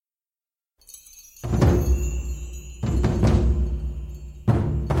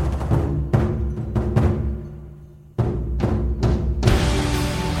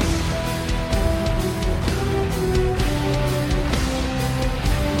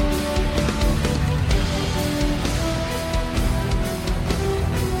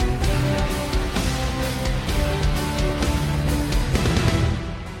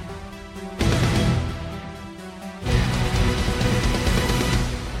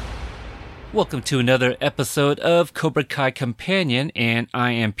Welcome to another episode of Cobra Kai Companion, and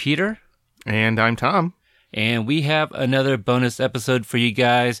I am Peter. And I'm Tom. And we have another bonus episode for you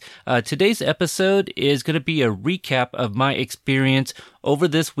guys. Today's episode is going to be a recap of my experience over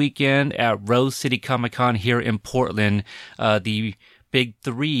this weekend at Rose City Comic Con here in Portland. The big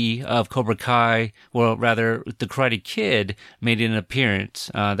three of Cobra Kai, well, rather, the Karate Kid made an appearance.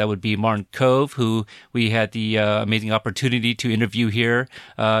 That would be Martin Kove, who we had the amazing opportunity to interview here.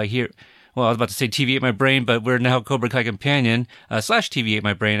 Well, I was about to say TV8 My Brain, but we're now Cobra Kai Companion, slash TV8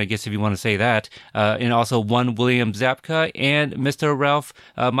 My Brain, I guess if you want to say that. And also one William Zabka and Mr. Ralph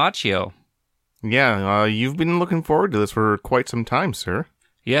Macchio. Yeah, you've been looking forward to this for quite some time, sir.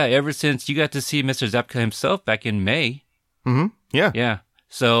 Yeah, ever since you got to see Mr. Zabka himself back in May. Mm-hmm, yeah. Yeah.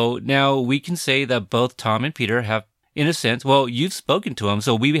 So now we can say that both Tom and Peter have, in a sense, well, you've spoken to him,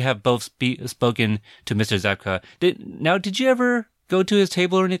 so we have both spoken to Mr. Zabka. Did you ever go to his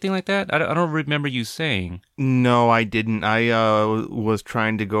table or anything like that? I don't remember you saying. No, I didn't. I was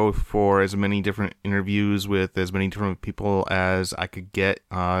trying to go for as many different interviews with as many different people as I could get.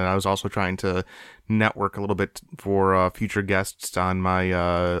 I was also trying to network a little bit for future guests on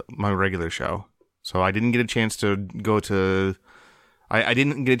my my regular show. So I didn't get a chance to go to... I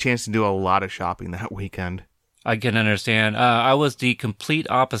didn't get a chance to do a lot of shopping that weekend. I can understand. I was the complete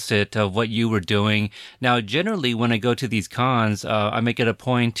opposite of what you were doing. Now, generally, when I go to these cons, I make it a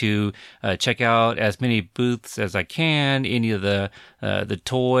point to check out as many booths as I can, any of the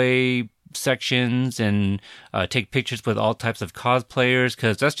toy sections, and take pictures with all types of cosplayers,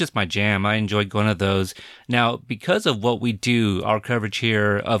 because that's just my jam. I enjoy going to those. Now, because of what we do, our coverage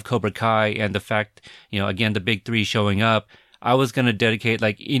here of Cobra Kai, and the fact, again, the big three showing up, I was going to dedicate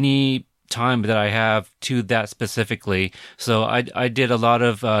any time that I have to that specifically. So I did a lot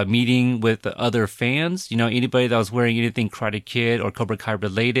of meeting with other fans, anybody that was wearing anything Karate Kid or Cobra Kai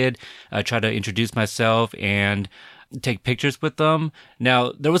related. I tried to introduce myself and take pictures with them.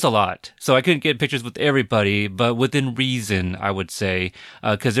 Now, there was a lot, so I couldn't get pictures with everybody, but within reason, I would say,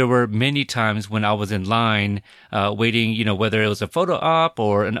 because there were many times when I was in line waiting, whether it was a photo op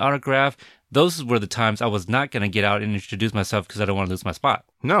or an autograph. Those were the times I was not going to get out and introduce myself because I don't want to lose my spot.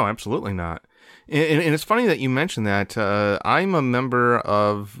 No, absolutely not. And it's funny that you mentioned that. I'm a member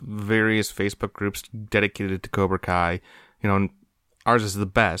of various Facebook groups dedicated to Cobra Kai. Ours is the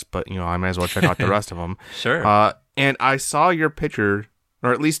best, but, I might as well check out the rest of them. Sure. And I saw your picture,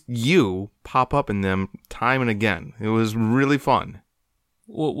 or at least you, pop up in them time and again. It was really fun.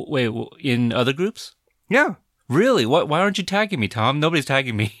 Wait, in other groups? Yeah. Really? Why aren't you tagging me, Tom? Nobody's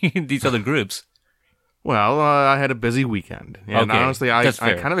tagging me in these other groups. Well, I had a busy weekend. And okay, honestly, I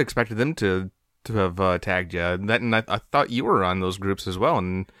kind of expected them to have tagged you. And I thought you were on those groups as well,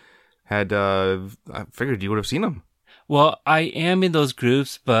 and had I figured you would have seen them. Well, I am in those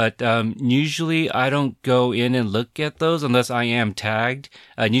groups, but usually I don't go in and look at those unless I am tagged.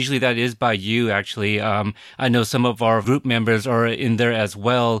 Usually that is by you, actually. I know some of our group members are in there as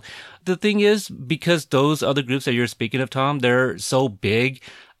well. The thing is, because those other groups that you're speaking of, Tom, they're so big,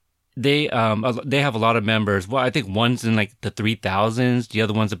 they have a lot of members. Well, I think one's in the 3,000s, the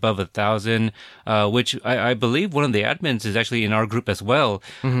other one's above 1,000, which I believe one of the admins is actually in our group as well.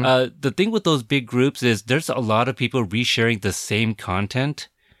 Mm-hmm. The thing with those big groups is there's a lot of people resharing the same content.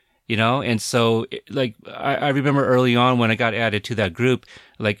 And so I remember early on when I got added to that group,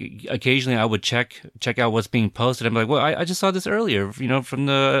 occasionally I would check out what's being posted. I'm like, well, I just saw this earlier, from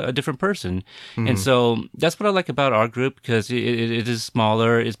a different person. Mm-hmm. And so that's what I like about our group, because it is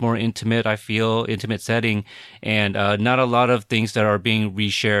smaller, it's more intimate, I feel, intimate setting, and not a lot of things that are being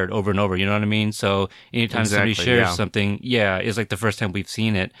reshared over and over, you know what I mean? So anytime somebody shares something, it's like the first time we've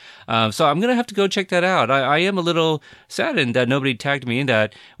seen it. So I'm going to have to go check that out. I am a little saddened that nobody tagged me in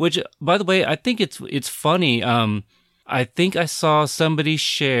that, which, by the way, I think it's funny. I think I saw somebody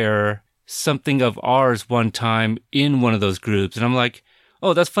share something of ours one time in one of those groups, and I'm like,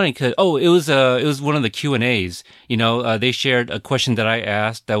 oh, that's funny, because it was one of the Q&As. They shared a question that I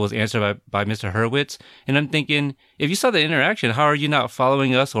asked that was answered by Mr. Hurwitz, and I'm thinking, if you saw the interaction, how are you not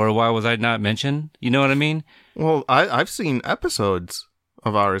following us, or why was I not mentioned? You know what I mean? Well, I've seen episodes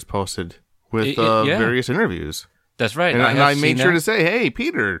of ours posted with various interviews. That's right. And I made sure to say, hey,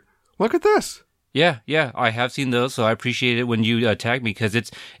 Peter, look at this. Yeah, I have seen those, so I appreciate it when you tag me, because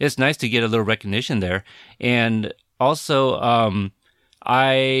it's nice to get a little recognition there. And also,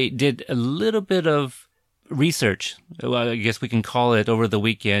 I did a little bit of research, well, I guess we can call it, over the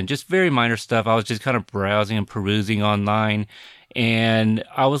weekend, just very minor stuff. I was just kind of browsing and perusing online, And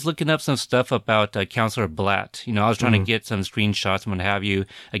I was looking up some stuff about Counselor Blatt. I was trying to get some screenshots and what have you.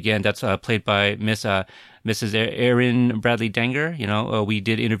 Again, that's played by Mrs. Erin Bradley Danger. We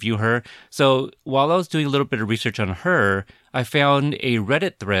did interview her. So while I was doing a little bit of research on her, I found a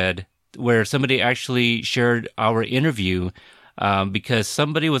Reddit thread where somebody actually shared our interview because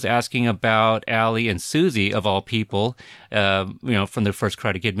somebody was asking about Allie and Susie, of all people, from the first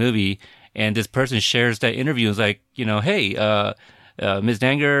Karate Kid movie. And this person shares that interview and is like, hey, Ms.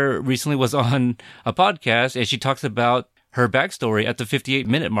 Danger recently was on a podcast and she talks about her backstory at the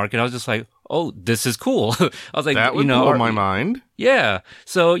 58-minute mark. And I was just like, oh, this is cool. I was like, that would blow my mind. Yeah.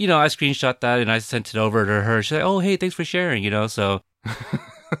 So, I screenshot that and I sent it over to her. She's like, oh, hey, thanks for sharing, so.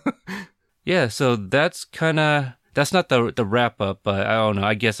 Yeah. So that's that's not the wrap up, but I don't know.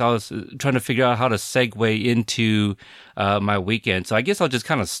 I guess I was trying to figure out how to segue into my weekend. So I guess I'll just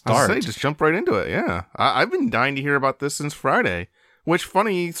kind of start. Just jump right into it. Yeah. I've been dying to hear about this since Friday. Which,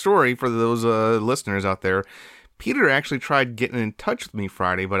 funny story for those listeners out there. Peter actually tried getting in touch with me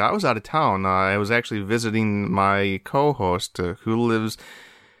Friday, but I was out of town. I was actually visiting my co-host who lives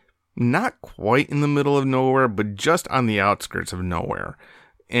not quite in the middle of nowhere, but just on the outskirts of nowhere.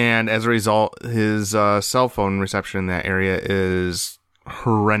 And as a result, his cell phone reception in that area is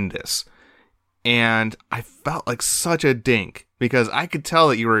horrendous. And I felt like such a dink because I could tell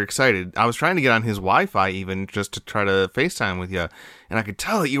that you were excited. I was trying to get on his Wi-Fi even just to try to FaceTime with you. And I could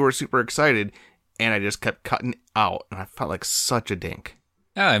tell that you were super excited. And I just kept cutting out. And I felt like such a dink.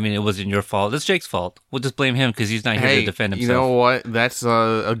 Yeah, I mean, it wasn't your fault. It's Jake's fault. We'll just blame him because he's not here to defend himself. You know what? That's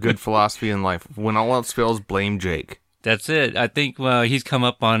a good philosophy in life. When all else fails, blame Jake. That's it. I think he's come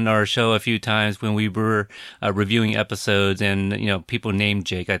up on our show a few times when we were reviewing episodes and, people named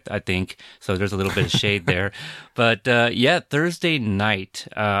Jake, I think. So there's a little bit of shade there. But Thursday night,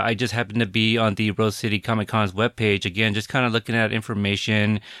 I just happened to be on the Rose City Comic Con's webpage. Again, just kind of looking at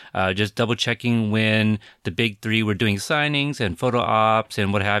information, just double checking when the big three were doing signings and photo ops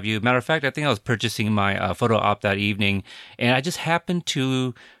and what have you. Matter of fact, I think I was purchasing my photo op that evening and I just happened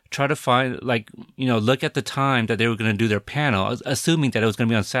to try to find, look at the time that they were going to do their panel, assuming that it was going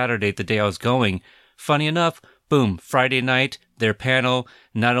to be on Saturday, the day I was going. Funny enough, boom, Friday night, their panel.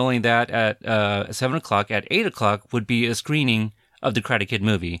 Not only that, at 7 o'clock, at 8 o'clock would be a screening of the Karate Kid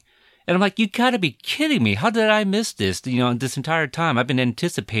movie. And I'm like, you gotta be kidding me. How did I miss this? This entire time I've been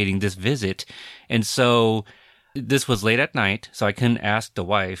anticipating this visit. And so this was late at night, so I couldn't ask the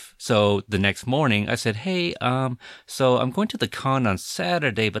wife. So the next morning, I said, "Hey, so I'm going to the con on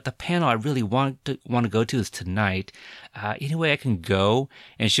Saturday, but the panel I really want to go to is tonight. Any way I can go?"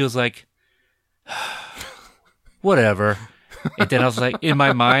 And she was like, "Whatever." And then I was like, in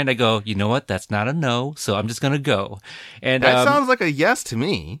my mind, I go, "You know what? That's not a no, so I'm just gonna go." And that sounds like a yes to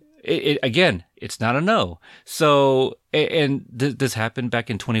me. Again, it's not a no. So, and this happened back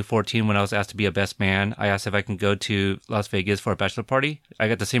in 2014 when I was asked to be a best man. I asked if I can go to Las Vegas for a bachelor party. I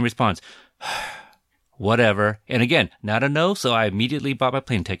got the same response. Whatever. And again, not a no. So I immediately bought my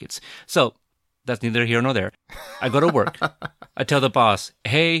plane tickets. So that's neither here nor there. I go to work. I tell the boss,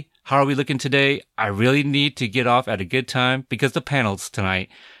 "Hey, how are we looking today? I really need to get off at a good time because the panel's tonight."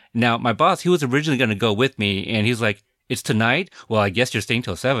 Now, my boss, he was originally going to go with me and he's like, "It's tonight? Well, I guess you're staying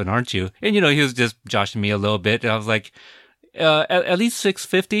till 7, aren't you?" And, he was just joshing me a little bit. And I was like, at least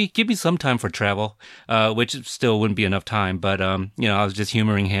 6:50, give me some time for travel, which still wouldn't be enough time. But, I was just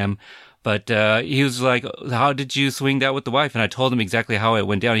humoring him. But he was like, "How did you swing that with the wife?" And I told him exactly how it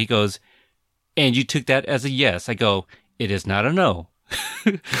went down. He goes, "And you took that as a yes." I go, "It is not a no."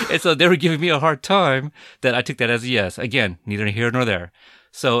 And so they were giving me a hard time that I took that as a yes. Again, neither here nor there.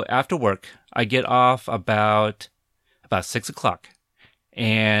 So after work, I get off about 6 o'clock.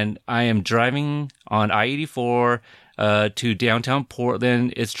 And I am driving on I-84 to downtown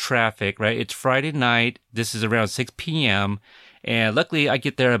Portland. It's traffic, right? It's Friday night. This is around 6 p.m. And luckily, I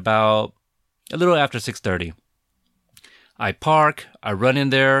get there about a little after 6:30. I park. I run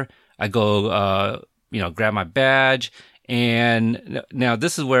in there. I go, grab my badge. And now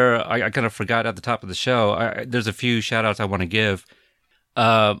this is where I kind of forgot at the top of the show. There's a few shout outs I want to give.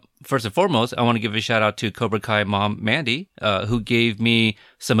 First and foremost, I want to give a shout out to Cobra Kai mom, Mandy, who gave me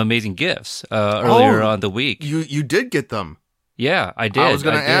some amazing gifts earlier on the week. You did get them. Yeah, I did. I was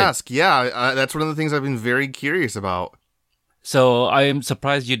going to ask. Yeah, that's one of the things I've been very curious about. So I'm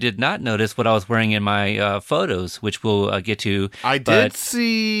surprised you did not notice what I was wearing in my photos, which we'll get to. I did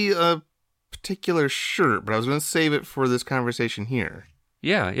see a particular shirt, but I was going to save it for this conversation here.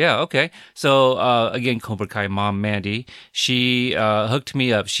 Yeah, okay. So, again, Cobra Kai mom, Mandy, she, hooked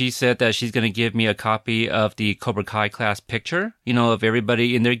me up. She said that she's going to give me a copy of the Cobra Kai class picture, of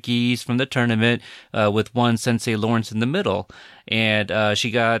everybody in their gis from the tournament, with one Sensei Lawrence in the middle. And,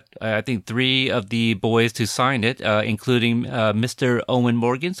 she got, I think, 3 of the boys to sign it, including, Mr. Owen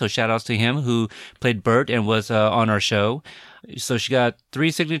Morgan. So shout outs to him who played Bert and was, on our show. So she got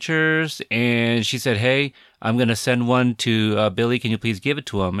 3 signatures and she said, hey, I'm going to send one to Billy. Can you please give it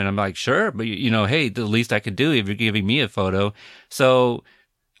to him? And I'm like, sure. But, hey, the least I could do if you're giving me a photo. So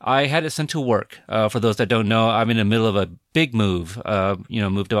I had it sent to work. For those that don't know, I'm in the middle of a big move,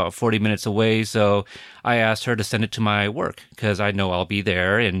 moved about 40 minutes away. So I asked her to send it to my work because I know I'll be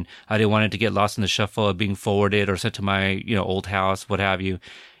there and I didn't want it to get lost in the shuffle of being forwarded or sent to my, old house, what have you.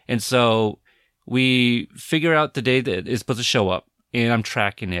 And so we figure out the day that it's supposed to show up and I'm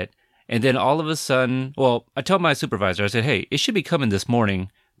tracking it. And then all of a sudden, I told my supervisor, I said, hey, it should be coming this morning,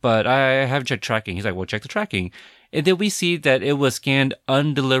 but I haven't checked tracking. He's like, well, check the tracking. And then we see that it was scanned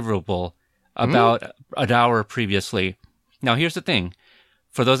undeliverable about an hour previously. Now, here's the thing.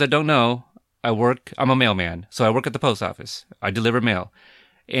 For those that don't know, I'm a mailman. So I work at the post office. I deliver mail.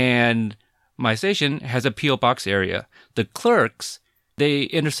 And my station has a P.O. box area. The clerks, they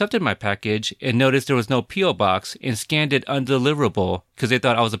intercepted my package and noticed there was no P.O. box and scanned it undeliverable because they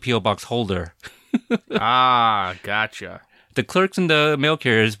thought I was a P.O. box holder. Ah, gotcha. The clerks and the mail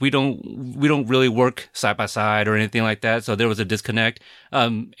carriers, we don't really work side by side or anything like that. So there was a disconnect.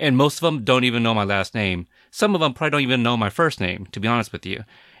 And most of them don't even know my last name. Some of them probably don't even know my first name, to be honest with you.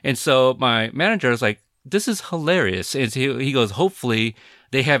 And so my manager is like, this is hilarious. And he goes, hopefully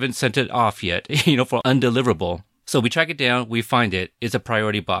they haven't sent it off yet, for undeliverable. So we track it down, we find it. It's a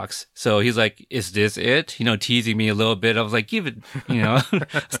priority box. So he's like, is this it? Teasing me a little bit. I was like, give it,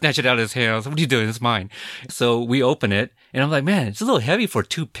 snatch it out of his hand. I was like, what are you doing? It's mine. So we open it and I'm like, man, it's a little heavy for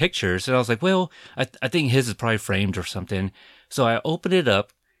 2 pictures. And I was like, well, I think his is probably framed or something. So I open it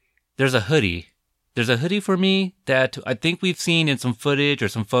up. There's a hoodie. There's a hoodie for me that I think we've seen in some footage or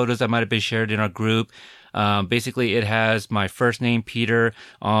some photos that might have been shared in our group. Basically, it has my first name, Peter,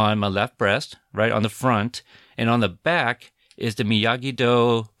 on my left breast, right on the front. And on the back is the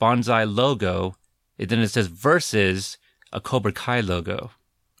Miyagi-Do Bonsai logo. And then it says versus a Cobra Kai logo.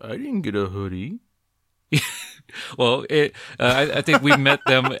 I didn't get a hoodie. Well, I think we met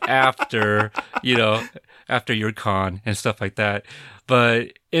them after, after your con and stuff like that.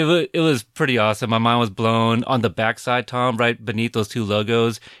 But it was pretty awesome. My mind was blown. On the backside, Tom, right beneath those 2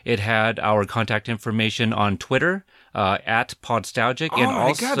 logos, it had our contact information on Twitter, at Podstalgic. Oh and my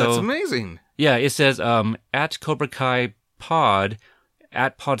also, God, that's amazing. Yeah, it says at Cobra Kai Pod,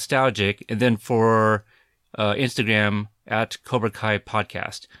 at Podstalgic, and then for Instagram, at Cobra Kai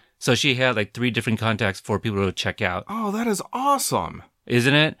Podcast. So she had like 3 different contacts for people to check out. Oh, that is awesome.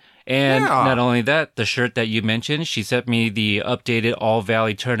 Isn't it? And yeah. Not only that, the shirt that you mentioned, she sent me the updated All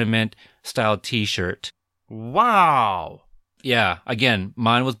Valley Tournament style t-shirt. Wow. Yeah, again,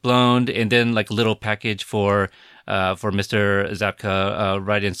 mine was blown, and then like a little package for Mr. Zapka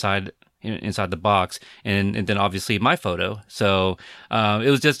right inside the box, and then obviously my photo. So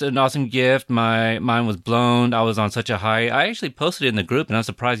it was just an awesome gift. Mine was blown. I was on such a high. I actually posted it in the group, and I'm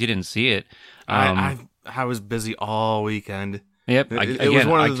surprised you didn't see it. I was busy all weekend. Yep, it was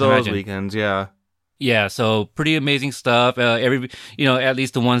one of those weekends. Yeah. Yeah, so pretty amazing stuff. At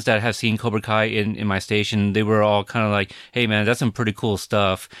least the ones that have seen Cobra Kai in my station, they were all kind of like, hey man, that's some pretty cool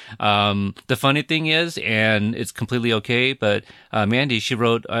stuff. The funny thing is, and it's completely okay, but Mandy, she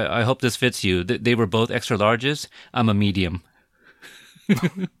wrote, I hope this fits you. They were both extra larges. I'm a medium.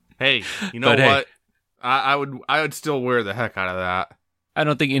 Hey, you know what? Hey, I would still wear the heck out of that. I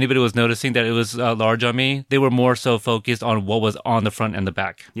don't think anybody was noticing that it was large on me. They were more so focused on what was on the front and the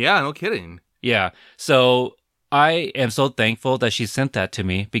back. Yeah, no kidding. Yeah. So I am so thankful that she sent that to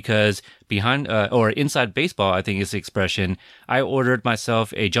me because behind or inside baseball, I think is the expression. I ordered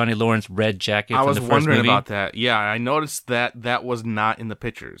myself a Johnny Lawrence red jacket from the first movie. I was wondering about that. Yeah, I noticed that was not in the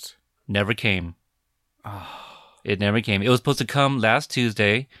pictures. Never came. It never came. It was supposed to come last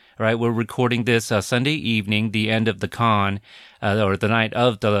Tuesday, right? We're recording this Sunday evening, the end of the con, or the night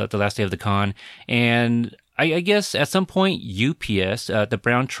of the last day of the con. And I guess at some point, UPS, the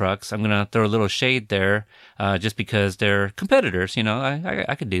brown trucks, I'm going to throw a little shade there, just because they're competitors,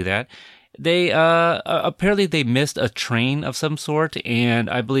 I could do that. They, apparently they missed a train of some sort, and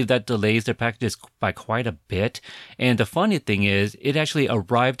I believe that delays their packages by quite a bit. And the funny thing is, it actually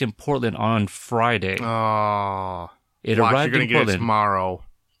arrived in Portland on Friday. Oh. It arrived in Portland. You're going to get it tomorrow.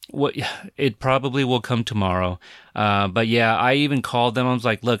 Well, it probably will come tomorrow. But yeah, I even called them. I was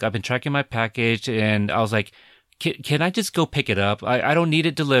like, look, I've been tracking my package, and I was like, can I just go pick it up? I don't need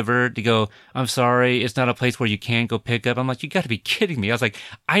it delivered. To go, I'm sorry, it's not a place where you can go pick up. I'm like, you got to be kidding me. I was like,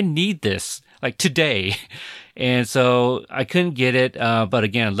 I need this like today. And so I couldn't get it. But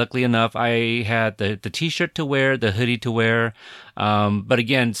again, luckily enough, I had the t-shirt to wear, the hoodie to wear. But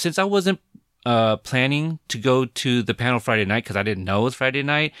again, since I wasn't planning to go to the panel Friday night, because I didn't know it was Friday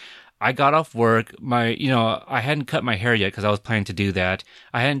night, I got off work. I hadn't cut my hair yet because I was planning to do that.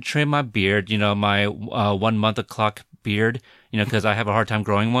 I hadn't trimmed my beard, my 1 month o'clock beard, because I have a hard time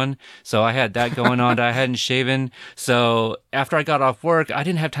growing one. So I had that going on. I hadn't shaven. So after I got off work, I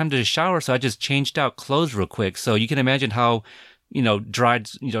didn't have time to shower. So I just changed out clothes real quick. So you can imagine how, dried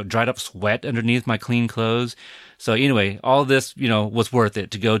up sweat underneath my clean clothes. So anyway, all this, was worth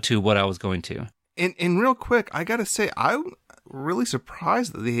it to go to what I was going to. And real quick, I got to say, I'm really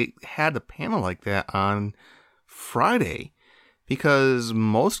surprised that they had a panel like that on Friday, because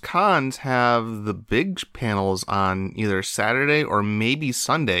most cons have the big panels on either Saturday or maybe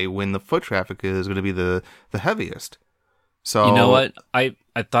Sunday when the foot traffic is going to be the heaviest. So you know what? I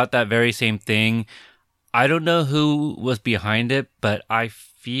thought that very same thing. I don't know who was behind it, but I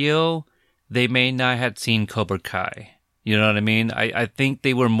feel they may not have seen Cobra Kai. You know what I mean? I think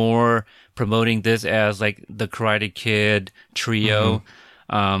they were more promoting this as like the Karate Kid trio.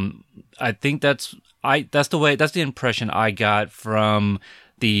 Mm-hmm. I think that's the impression I got from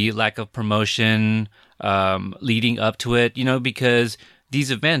the lack of promotion leading up to it, because these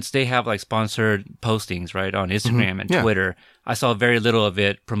events, they have like sponsored postings, right, on Instagram and Twitter. I saw very little of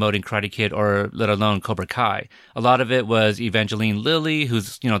it promoting Karate Kid or let alone Cobra Kai. A lot of it was Evangeline Lilly,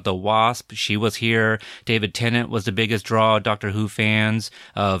 who's, the Wasp. She was here. David Tennant was the biggest draw, Doctor Who fans.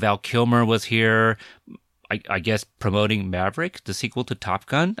 Val Kilmer was here. I guess promoting Maverick, the sequel to Top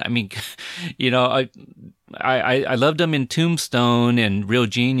Gun. I mean, I loved him in Tombstone and Real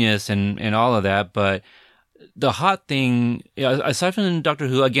Genius and all of that, but the hot thing, aside from Doctor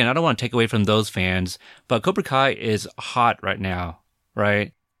Who, again, I don't want to take away from those fans, but Cobra Kai is hot right now,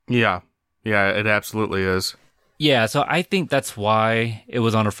 right? Yeah, it absolutely is. Yeah, so I think that's why it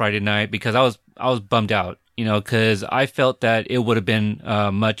was on a Friday night, because I was bummed out, because I felt that it would have been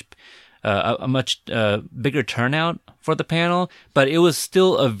a much bigger turnout for the panel, but it was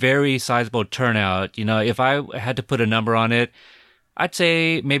still a very sizable turnout. If I had to put a number on it, I'd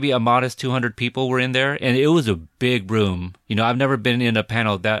say maybe a modest 200 people were in there, and it was a big room. I've never been in a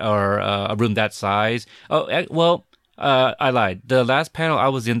panel a room that size. Oh, I lied. The last panel I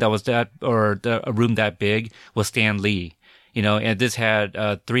was in that was a room that big was Stan Lee. And this had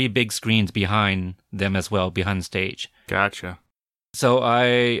 3 big screens behind them as well, behind the stage. Gotcha. So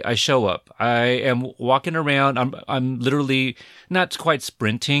I show up. I am walking around. I'm literally not quite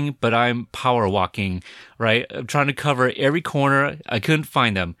sprinting, but I'm power walking, right? I'm trying to cover every corner. I couldn't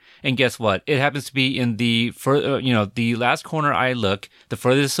find them. And guess what? It happens to be in the last corner I look, the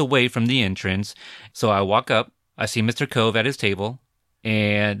furthest away from the entrance. So I walk up. I see Mr. Cove at his table,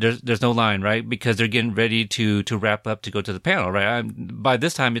 and there's no line, right? Because they're getting ready to wrap up to go to the panel, right? By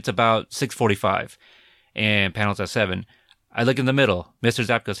this time it's about 6:45, and panel's at 7. I look in the middle, Mr.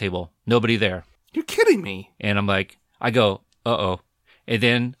 Zapka's table, nobody there. You're kidding me. And I go, uh-oh. And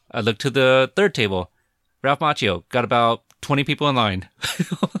then I look to the third table, Ralph Macchio, got about 20 people in line.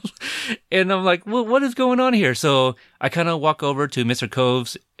 And I'm like, well, what is going on here? So I kind of walk over to Mr.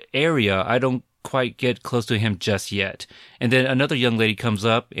 Cove's area. I don't quite get close to him just yet. And then another young lady comes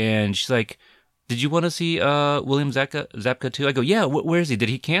up and she's like, did you want to see William Zabka too? I go, yeah, where is he? Did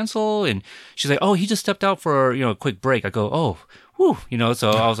he cancel? And she's like, oh, he just stepped out for a quick break. I go, oh, whew,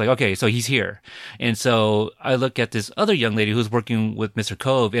 so I was like, okay, so he's here. And so I look at this other young lady who's working with Mr.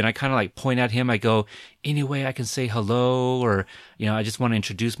 Cove, and I kind of like point at him. I go, any way I can say hello, or I just want to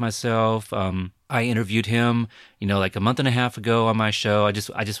introduce myself. I interviewed him, like a month and a half ago on my show. I just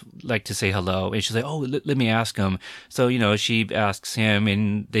like to say hello. And she's like, oh, let me ask him. So, she asks him,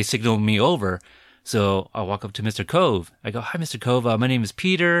 and they signal me over. So I walk up to Mr. Cove. I go, hi, Mr. Cove. My name is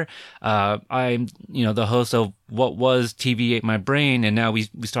Peter. I'm, the host of what was TV Ate My Brain. And now we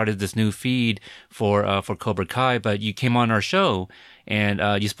started this new feed for Cobra Kai, but you came on our show and,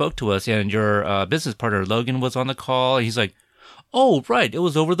 you spoke to us, and your, business partner, Logan, was on the call. And he's like, oh, right. It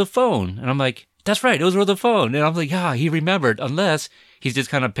was over the phone. And I'm like, that's right. It was over the phone. And I'm like, yeah, he remembered, unless he's just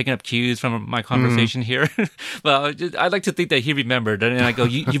kind of picking up cues from my conversation here. Well, I'd like to think that he remembered. And I go,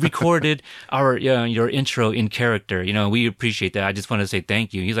 you recorded your intro in character. We appreciate that. I just want to say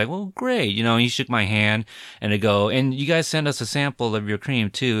thank you. He's like, well, great. He shook my hand, and I go, and you guys sent us a sample of your cream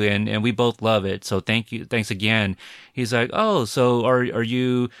too, and we both love it. So thank you. Thanks again. He's like, oh, so are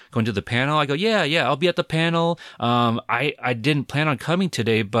you going to the panel? I go, yeah, I'll be at the panel. I didn't plan on coming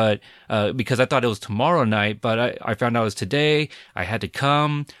today, but because I thought it was tomorrow night, but I found out it was today. I had to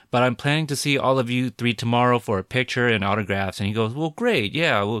come, but I'm planning to see all of you 3 tomorrow for a picture and autographs. And he goes, well, great,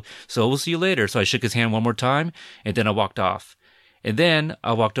 yeah. So we'll see you later. So I shook his hand one more time, and then I walked off. And then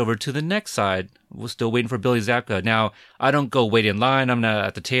I walked over to the next side. We're still waiting for Billy Zabka. Now, I don't go wait in line. I'm not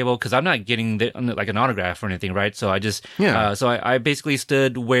at the table because I'm not getting like an autograph or anything, right? So I just, I basically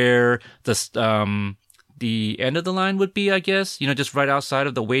stood where the end of the line would be, I guess, just right outside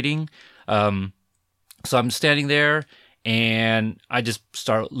of the waiting. So I'm standing there, and I just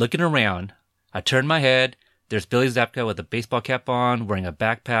start looking around. I turn my head. There's Billy Zabka with a baseball cap on, wearing a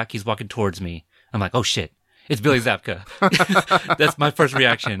backpack. He's walking towards me. I'm like, oh shit. It's Billy Zabka. That's my first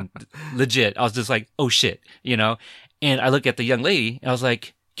reaction. Legit. I was just like, oh shit, And I look at the young lady, and I was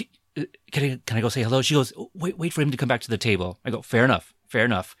like, can I go say hello? She goes, wait for him to come back to the table. I go, fair enough.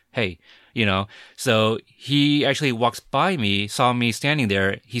 Hey, So he actually walks by me, saw me standing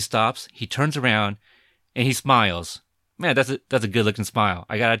there. He stops, he turns around, and he smiles. Man, that's a good looking smile.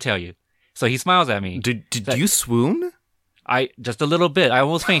 I gotta tell you. So he smiles at me. Did you swoon? Just a little bit. I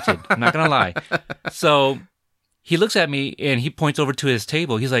almost fainted. I'm not gonna lie. So he looks at me and he points over to his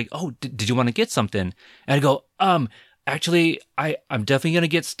table. He's like, oh, did you want to get something? And I go, actually, I'm definitely going to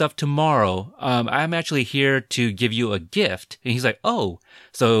get stuff tomorrow. I'm actually here to give you a gift. And he's like, oh.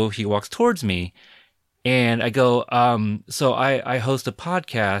 So he walks towards me, and I go, so I host a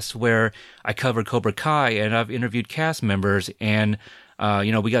podcast where I cover Cobra Kai, and I've interviewed cast members, and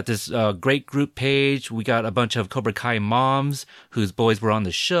we got this great group page. We got a bunch of Cobra Kai moms whose boys were on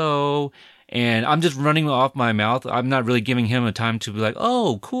the show. And I'm just running off my mouth. I'm not really giving him a time to be like,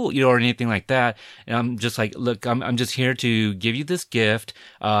 oh, cool, or anything like that. And I'm just like, look, I'm just here to give you this gift.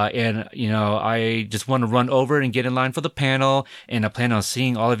 And I just want to run over and get in line for the panel. And I plan on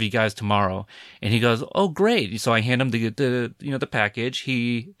seeing all of you guys tomorrow. And he goes, oh, great. So I hand him the package.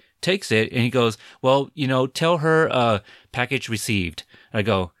 He takes it and he goes, well, tell her, package received. And I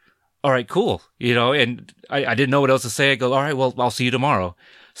go, all right, cool. And I didn't know what else to say. I go, all right, well, I'll see you tomorrow.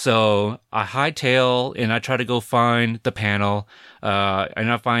 So I hightail and I try to go find the panel,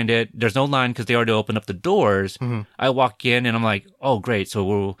 and I find it. There's no line because they already opened up the doors. Mm-hmm. I walk in and I'm like, oh, great.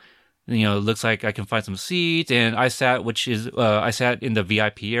 So it looks like I can find some seats. And I sat in the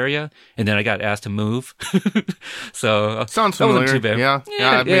VIP area, and then I got asked to move. So sounds familiar. That wasn't too bad. Yeah,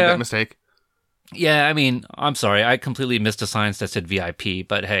 I made that mistake. Yeah, I mean, I'm sorry. I completely missed a sign that said VIP,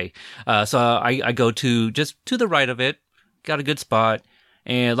 but hey. So I go to the right of it, got a good spot.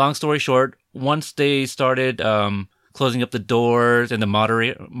 And long story short, once they started closing up the doors and the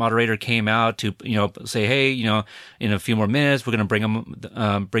moderator came out to say, hey, in a few more minutes we're going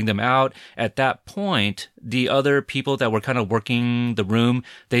to bring them out. At that point, the other people that were kind of working the room,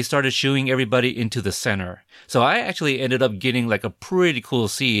 they started shooing everybody into the center. So I actually ended up getting like a pretty cool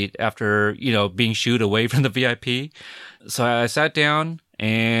seat after being shooed away from the VIP. So I sat down.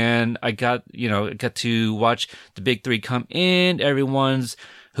 And I got to watch the big 3 come in. Everyone's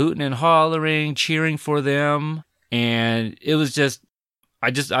hooting and hollering, cheering for them. And it was I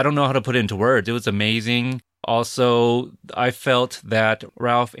don't know how to put it into words. It was amazing. Also, I felt that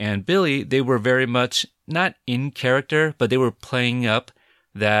Ralph and Billy, they were very much not in character, but they were playing up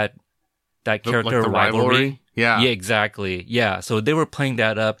that character like the rivalry. Yeah, exactly. Yeah. So they were playing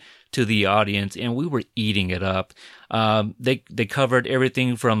that up to the audience, and we were eating it up. They covered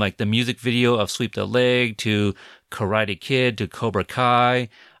everything from like the music video of Sweep the Leg to Karate Kid to Cobra Kai.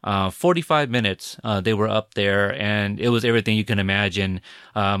 45 minutes they were up there, and it was everything you can imagine.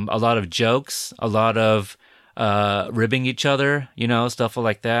 A lot of jokes, a lot of ribbing each other, stuff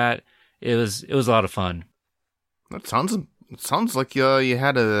like that. It was a lot of fun. That sounds like you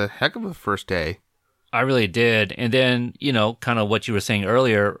had a heck of a first day. I really did. And then, kind of what you were saying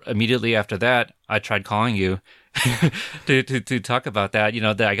earlier, immediately after that, I tried calling you to talk about that,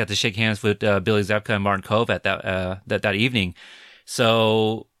 that I got to shake hands with Billy Zabka and Martin Kove at that evening.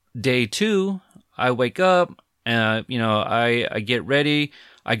 So day 2, I wake up, I get ready.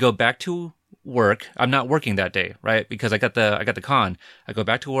 I go back to work. I'm not working that day, right? Because I got the con. I go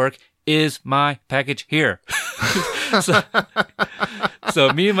back to work. Is my package here?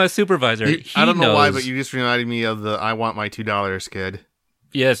 So me and my supervisor, I don't know why, but you just reminded me of the I want my $2 skid.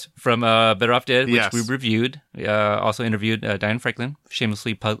 Yes, from Better Off Dead, which Yes. we reviewed. Also interviewed Diane Franklin,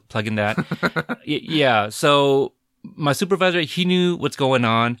 shamelessly plugging that. Yeah, so my supervisor, he knew what's going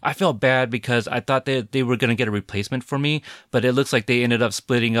on. I felt bad because I thought that they were going to get a replacement for me, but it looks like they ended up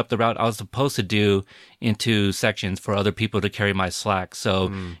splitting up the route I was supposed to do into sections for other people to carry my slack.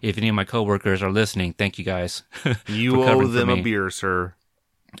 So if any of my coworkers are listening, thank you guys. You for owe covering for them a me. beer, sir.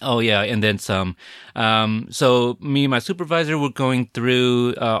 Oh yeah, and then some. So me and my supervisor were going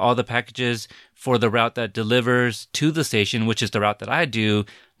through all the packages for the route that delivers to the station, which is the route that I do.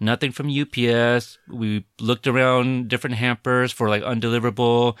 Nothing from UPS. We looked around different hampers for like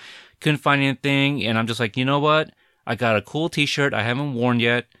undeliverable. Couldn't find anything, and I'm just like, you know what? I got a cool T-shirt I haven't worn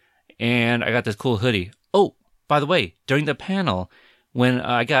yet, and I got this cool hoodie. Oh, by the way, during the panel, when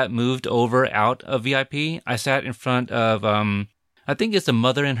I got moved over out of VIP, I sat in front of I think it's a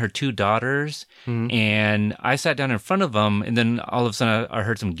mother and her two daughters, and I sat down in front of them, and then all of a sudden I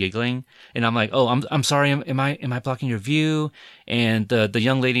heard some giggling, and I'm like, "Oh, I'm sorry, am I blocking your view?" And the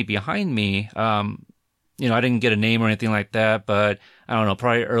young lady behind me, I didn't get a name or anything like that, but I don't know,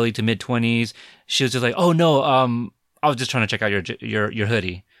 probably early to mid 20s. She was just like, "Oh no, I was just trying to check out your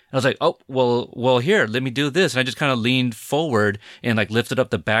hoodie." I was like, "Oh, well, here, let me do this." And I just kind of leaned forward and like lifted up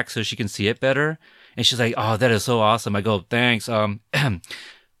the back so she can see it better. And she's like, "Oh, that is so awesome." I go, "Thanks.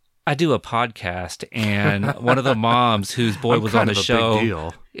 I do a podcast, and one of the moms whose boy was on the show." Big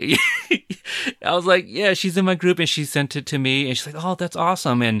deal. I was like, "Yeah, she's in my group," and she sent it to me, and she's like, "Oh, that's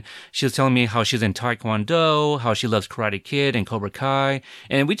awesome." And she was telling me how she's in Taekwondo, how she loves Karate Kid and Cobra Kai,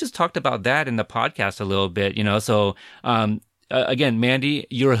 and we just talked about that in the podcast a little bit, So, again, Mandy,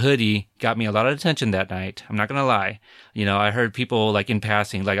 your hoodie got me a lot of attention that night. I'm not gonna lie. I heard people like in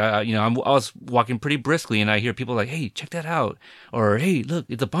passing, like I was walking pretty briskly, and I hear people like, "Hey, check that out," or "Hey, look,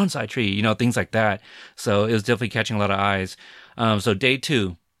 it's a bonsai tree," things like that. So it was definitely catching a lot of eyes. So day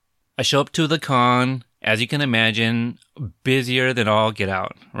 2, I show up to the con. As you can imagine, busier than all get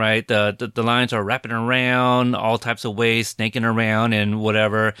out, right? The lines are wrapping around all types of ways, snaking around and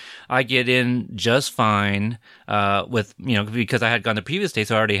whatever. I get in just fine, because I had gone the previous day,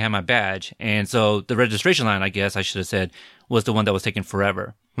 so I already had my badge. And so the registration line, I guess I should have said, was the one that was taking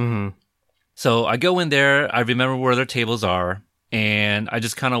forever. Mm-hmm. So I go in there, I remember where their tables are, and I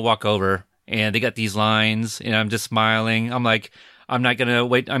just kind of walk over, and they got these lines, and I'm just smiling. I'm like, I'm not going to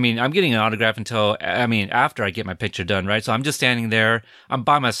wait. I mean, I'm getting an autograph after I get my picture done, right? So I'm just standing there. I'm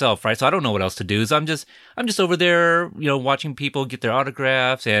by myself, right? So I don't know what else to do. So I'm just over there, watching people get their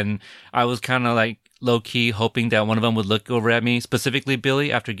autographs. And I was kind of like low key hoping that one of them would look over at me, specifically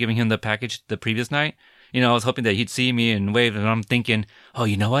Billy, after giving him the package the previous night. I was hoping that he'd see me and wave, and I'm thinking, oh,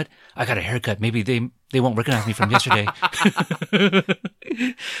 you know what? I got a haircut. Maybe they won't recognize me from yesterday.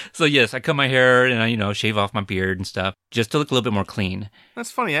 So yes, I cut my hair and I, shave off my beard and stuff just to look a little bit more clean.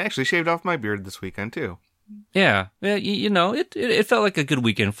 That's funny. I actually shaved off my beard this weekend too. Yeah. It felt like a good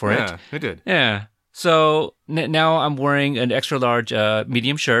weekend for it. Yeah, it did. Yeah. So now I'm wearing an extra large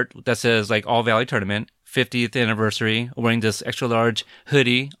medium shirt that says like All Valley Tournament. 50th anniversary, wearing this extra large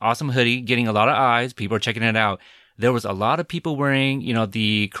hoodie, awesome hoodie, getting a lot of eyes. People are checking it out. There was a lot of people wearing,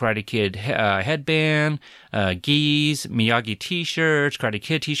 the Karate Kid headband, gis, Miyagi t-shirts, Karate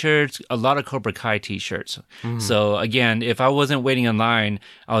Kid t-shirts, a lot of Cobra Kai t-shirts. Mm-hmm. So again, if I wasn't waiting in line,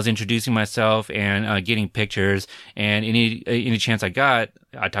 I was introducing myself and getting pictures. And any chance I got,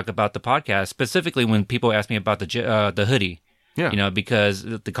 I talk about the podcast, specifically when people ask me about the hoodie. Yeah. Because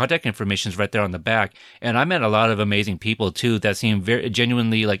the contact information is right there on the back. And I met a lot of amazing people too that seemed very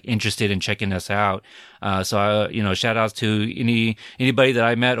genuinely like interested in checking us out. So shout outs to anybody that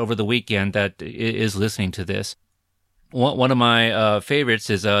I met over the weekend that is listening to this. One of my favorites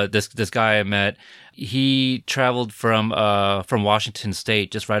is this guy I met. He traveled from Washington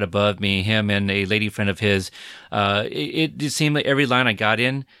State, just right above me. Him and a lady friend of his. It seemed like every line I got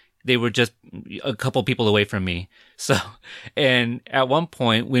in, they were just a couple people away from me. So, and at one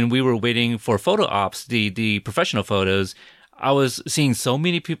point when we were waiting for photo ops, the professional photos, I was seeing so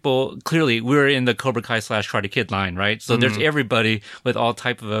many people. Clearly, we were in the Cobra Kai / Karate Kid line, right? So there's everybody with all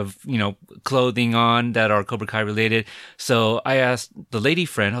type of, clothing on that are Cobra Kai related. So I asked the lady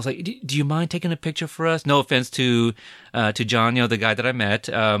friend, I was like, do you mind taking a picture for us? No offense to John, the guy that I met.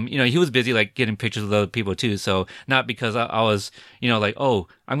 He was busy like getting pictures of other people too. So not because I was, like, oh,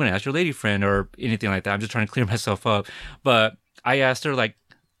 I'm going to ask your lady friend or anything like that. I'm just trying to clear myself up. But I asked her like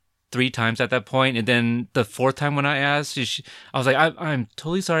 3 times at that point, and then the 4th time when I asked, I was like, I'm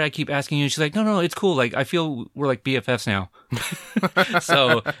totally sorry I keep asking you. And she's like, no, it's cool. Like, I feel we're like BFFs now.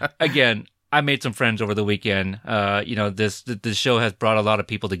 So again, I made some friends over the weekend. This show has brought a lot of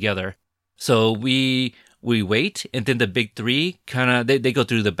people together. So we we wait, and then the big three they go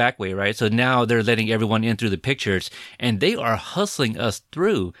through the back way, right? So now they're letting everyone in through the pictures, and they are hustling us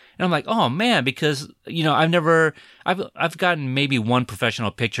through. And I'm like, oh man, because I've gotten maybe one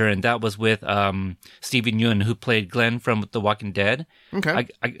professional picture, and that was with Steven Yeun, who played Glenn from The Walking Dead. Okay.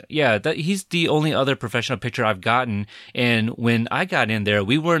 He's the only other professional picture I've gotten. And when I got in there,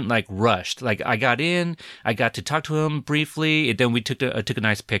 we weren't like rushed. Like I got in, I got to talk to him briefly, and then we took a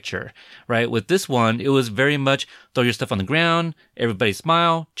nice picture, right? With this one, it was very much throw your stuff on the ground, everybody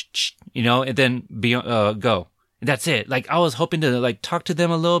smile, and then go. And that's it. Like I was hoping to like talk to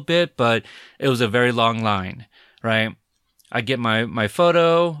them a little bit, but it was a very long line, right? I get my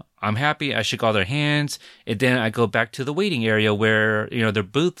photo. I'm happy. I shake all their hands. And then I go back to the waiting area where, their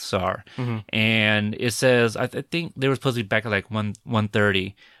booths are. Mm-hmm. And it says, I think they were supposed to be back at like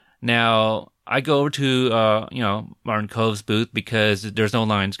 1:30. Now, I go over to, Martin Kove's booth because there's no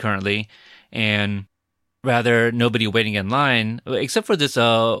lines currently. And rather nobody waiting in line, except for this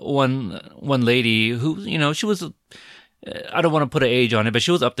one lady who, she was... I don't want to put an age on it, but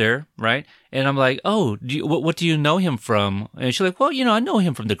she was up there, right? And I'm like, oh, what do you know him from? And she's like, well, I know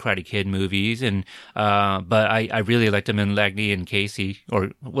him from the Karate Kid movies, and but I really liked him in Cagney and Casey,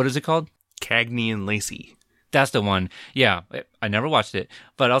 or what is it called? Cagney and Lacey. That's the one. Yeah, I never watched it,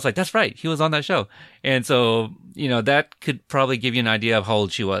 but I was like, that's right, he was on that show. And so, that could probably give you an idea of how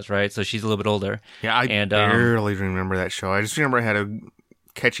old she was, right? So she's a little bit older. Yeah, I barely remember that show. I just remember it had a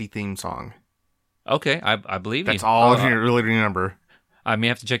catchy theme song. Okay, I believe you. That's all I really remember. I may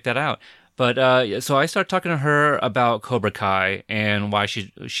have to check that out. But so I started talking to her about Cobra Kai and why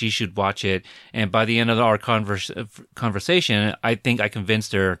she should watch it. And by the end of our conversation, I think I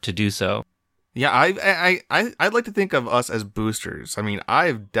convinced her to do so. Yeah, I'd like to think of us as boosters. I mean,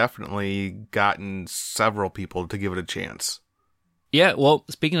 I've definitely gotten several people to give it a chance. Yeah, well,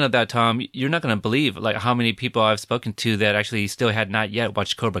 speaking of that, Tom, you're not going to believe like how many people I've spoken to that actually still had not yet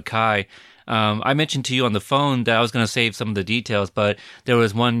watched Cobra Kai. I mentioned to you on the phone that I was going to save some of the details, but there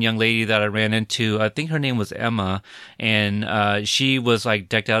was one young lady that I ran into. I think her name was Emma, and she was like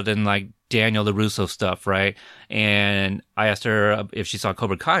decked out in like Daniel LaRusso stuff, right? And I asked her if she saw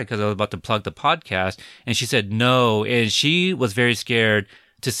Cobra Kai because I was about to plug the podcast, and she said no, and she was very scared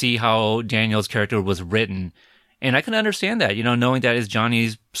to see how Daniel's character was written. And I can understand that, knowing that it's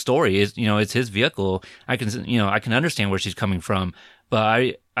Johnny's story, it's his vehicle. I can understand where she's coming from.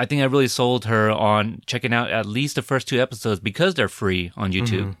 But I think I really sold her on checking out at least the first 2 episodes because they're free on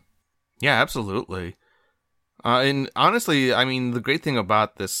YouTube. Mm-hmm. Yeah, absolutely. And honestly, I mean, the great thing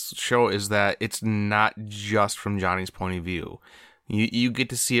about this show is that it's not just from Johnny's point of view. You get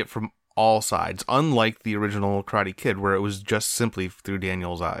to see it from all sides, unlike the original Karate Kid, where it was just simply through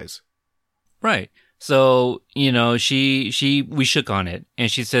Daniel's eyes. Right. So, we shook on it,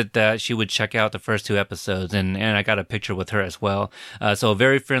 and she said that she would check out the first 2 episodes, and I got a picture with her as well. So a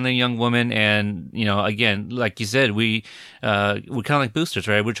very friendly young woman, and, again, like you said, we're kind of like boosters,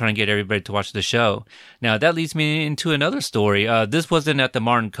 right? We're trying to get everybody to watch the show. Now, that leads me into another story. This wasn't at the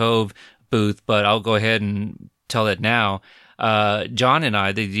Martin Kove booth, but I'll go ahead and tell it now. John and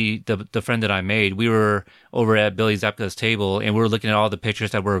I, the friend that I made, we were over at Billy Zabka's table, and we were looking at all the pictures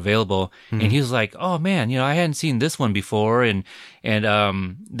that were available. Mm-hmm. And he was like, "Oh man, I hadn't seen this one before." And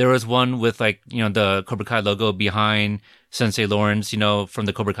there was one with like, the Cobra Kai logo behind Sensei Lawrence, from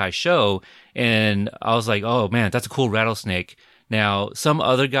the Cobra Kai show. And I was like, "Oh man, that's a cool rattlesnake." Now, some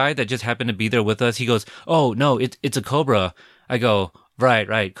other guy that just happened to be there with us, he goes, "Oh no, it's a cobra." I go,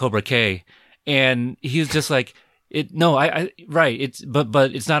 "Right, Cobra K." And he was just like, it's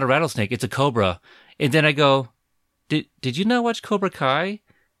but it's not a rattlesnake, it's a cobra. And then I go, did you not watch Cobra Kai?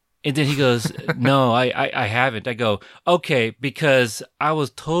 And then he goes, no, I haven't. I go, okay, because I was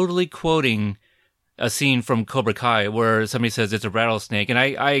totally quoting a scene from Cobra Kai where somebody says it's a rattlesnake, and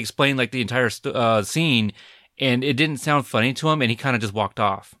I explained like the entire scene, and it didn't sound funny to him, and he kind of just walked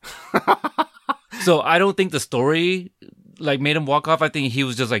off. So I don't think the story like made him walk off. I think he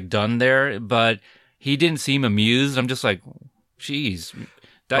was just like done there, but he didn't seem amused. I'm just like, geez,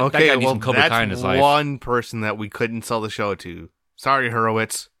 that guy needs some Cobra Kai in his life. That's one person that we couldn't sell the show to. Sorry,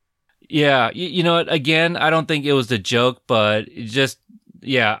 Horowitz. Yeah, you know what? Again, I don't think it was the joke, but it just,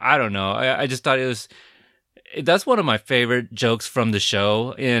 yeah, I don't know. I just thought that's one of my favorite jokes from the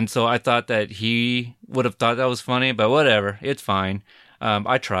show, and so I thought that he would have thought that was funny, but whatever, it's fine.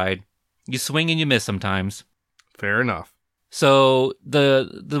 I tried. You swing and you miss sometimes. Fair enough. So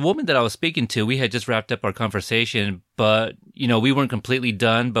the woman that I was speaking to, we had just wrapped up our conversation, but we weren't completely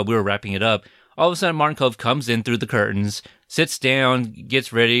done, but we were wrapping it up. All of a sudden, Martin Kove comes in through the curtains, sits down,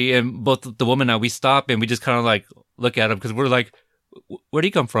 gets ready, and both the woman and I, we stop and we just kind of like look at him because we're like, where'd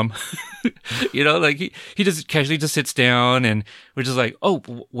he come from? Like he just casually just sits down, and we're just like, oh,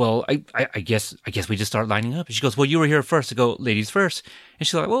 well, I guess we just start lining up. And she goes, well, you were here first. I go, ladies first. And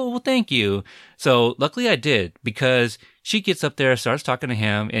she's like, well, thank you. So luckily I did, because she gets up there, starts talking to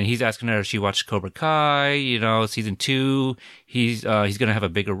him, and he's asking her if she watched Cobra Kai, season 2. He's going to have a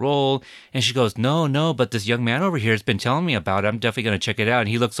bigger role. And she goes, no, but this young man over here has been telling me about it. I'm definitely going to check it out. And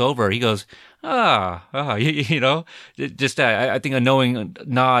he looks over, he goes, just that, I think a knowing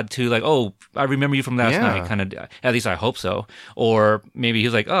nod to like, oh, I remember you from last night, kind of, at least I hope so. Or maybe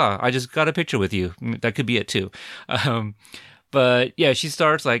he's like, I just got a picture with you. That could be it too. But yeah, she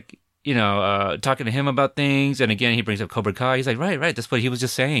starts like, talking to him about things. And again, he brings up Cobra Kai. He's like, right, that's what he was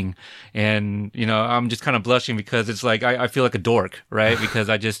just saying. And, I'm just kind of blushing because it's like, I feel like a dork, right? Because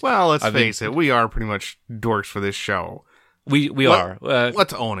I just... Well, let's face it. We are pretty much dorks for this show. We are.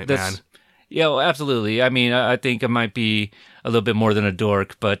 Let's own it, man. Yeah, well, absolutely. I mean, I think I might be a little bit more than a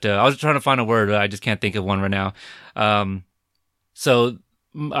dork, but I was trying to find a word. I just can't think of one right now. So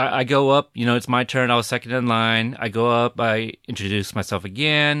I go up, it's my turn. I was second in line. I go up, I introduce myself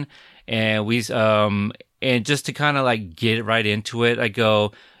again, and and just to kind of like get right into it, I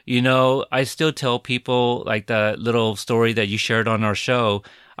go, I still tell people like the little story that you shared on our show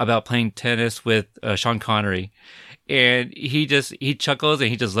about playing tennis with Sean Connery. And he chuckles and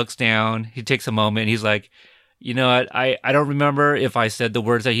he just looks down. He takes a moment and he's like, I don't remember if I said the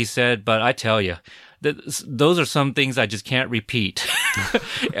words that he said, but I tell you, those are some things I just can't repeat.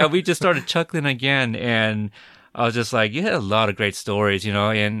 And we just started chuckling again. And I was just like, you had a lot of great stories,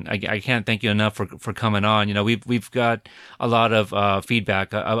 and I can't thank you enough for coming on. We've got a lot of feedback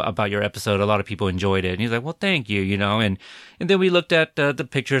about your episode. A lot of people enjoyed it. And he's like, well, thank you, and then we looked at the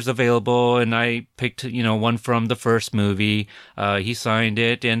pictures available, and I picked, one from the first movie. He signed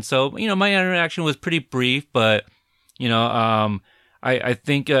it. And so, my interaction was pretty brief, but, I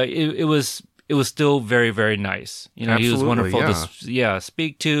think it was still very, very nice. Absolutely, he was wonderful to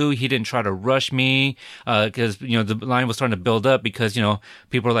speak to. He didn't try to rush me because, the line was starting to build up because,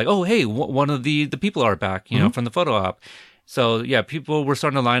 people are like, oh, hey, one of the people are back, from the photo op. So, yeah, people were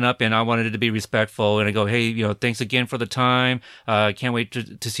starting to line up, and I wanted it to be respectful. And I go, hey, thanks again for the time. Can't wait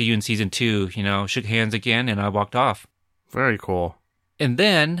to see you in season 2. Shook hands again, and I walked off. Very cool. And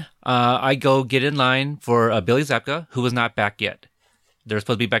then I go get in line for Billy Zabka, who was not back yet. They're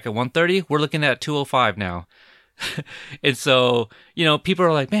supposed to be back at 1:30. We're looking at 2:05 now. And so, people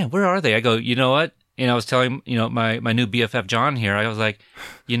are like, man, where are they? I go, you know what? And I was telling, my new BFF John here, I was like,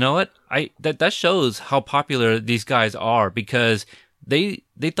 you know what? That shows how popular these guys are, because they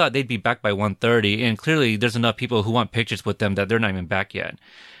thought they'd be back by 1:30. And clearly there's enough people who want pictures with them that they're not even back yet.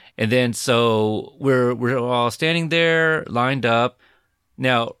 And then so we're all standing there lined up.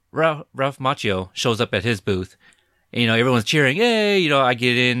 Now, Ralph Macchio shows up at his booth. Everyone's cheering, hey, I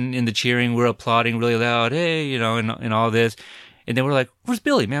get in the cheering, we're applauding really loud, hey, and all this. And then we're like, where's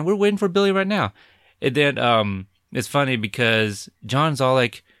Billy, man? We're waiting for Billy right now. And then it's funny because John's all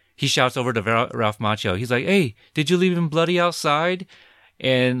like, he shouts over to Ralph Macchio. He's like, hey, did you leave him bloody outside?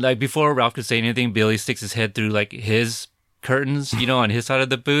 And like before Ralph could say anything, Billy sticks his head through like his curtains, on his side of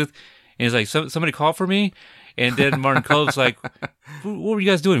the booth. And he's like, somebody call for me? And then Martin Kove's like, what were you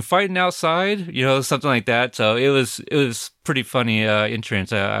guys doing? Fighting outside? Something like that. So it was pretty funny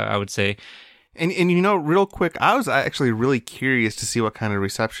entrance, I would say. And real quick, I was actually really curious to see what kind of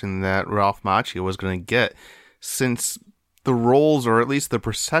reception that Ralph Macchio was going to get, since the roles, or at least the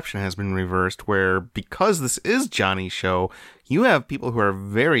perception, has been reversed, where because this is Johnny's show, you have people who are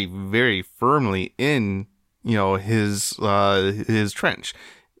very, very firmly in, his trench,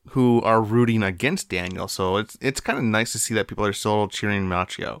 who are rooting against Daniel. So it's kind of nice to see that people are still cheering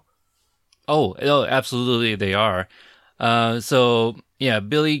Macchio. Oh, absolutely they are. So yeah,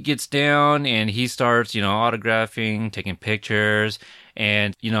 Billy gets down and he starts, autographing, taking pictures.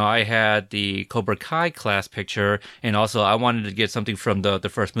 And, I had the Cobra Kai class picture, and also I wanted to get something from the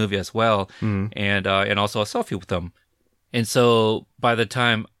first movie as well. And also a selfie with them. And so by the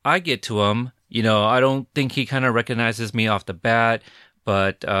time I get to him, I don't think he kind of recognizes me off the bat.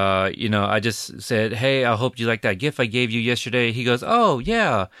 But, I just said, hey, I hope you like that gift I gave you yesterday. He goes, oh,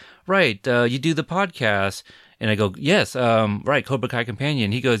 yeah, right. You do the podcast. And I go, yes, right, Cobra Kai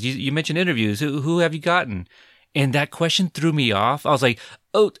Companion. He goes, you mentioned interviews. Who have you gotten? And that question threw me off. I was like,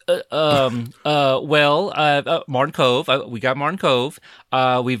 Martin Cove. We got Martin Cove.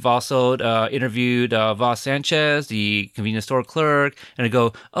 We've also interviewed Voss Sanchez, the convenience store clerk. And I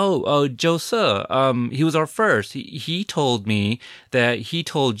go, Joe Suh, he was our first. He told me that he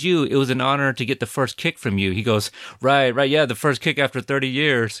told you it was an honor to get the first kick from you. He goes, right, yeah, the first kick after 30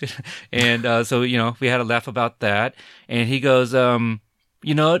 years. And so, we had a laugh about that. And he goes,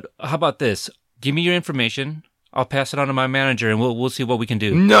 you know what? How about this? Give me your information. I'll pass it on to my manager, and we'll see what we can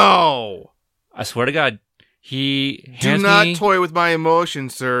do. No! I swear to God, he hands Do not me... toy with my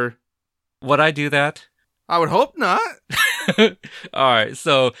emotions, sir. Would I do that? I would hope not. All right,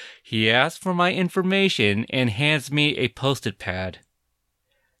 so he asks for my information and hands me a Post-it pad.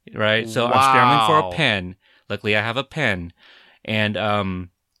 Right? So Wow. I'm scrambling for a pen. Luckily, I have a pen. And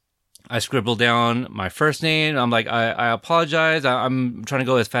I scribbled down my first name. I'm like, I apologize. I'm trying to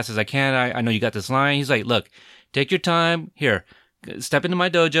go as fast as I can. I know you got this line. He's like, look, take your time. Here, step into my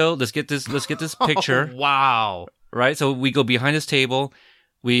dojo. Let's get this picture. Oh, wow. Right? So we go behind his table.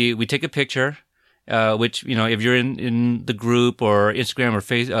 We take a picture, which, if you're in the group or Instagram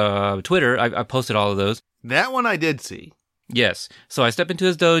or Twitter, I posted all of those. That one I did see. Yes. So I step into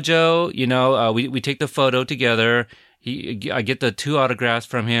his dojo, we take the photo together. I get the 2 autographs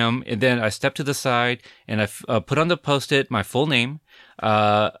from him, and then I step to the side and I put on the Post-it my full name,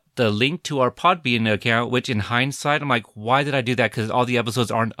 the link to our Podbean account, which in hindsight, I'm like, why did I do that? Because all the episodes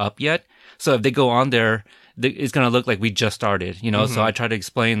aren't up yet. So if they go on there, it's going to look like we just started, Mm-hmm. So I try to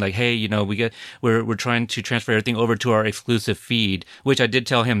explain like, hey, we're trying to transfer everything over to our exclusive feed, which I did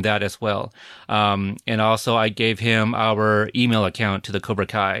tell him that as well. And also I gave him our email account to the Cobra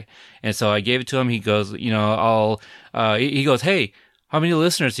Kai. And so I gave it to him. He goes, he goes, hey, how many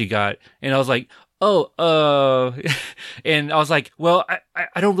listeners you got? And I was like, and I was like, well,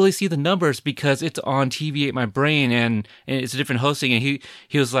 I don't really see the numbers because it's on TV8 My Brain and it's a different hosting. And he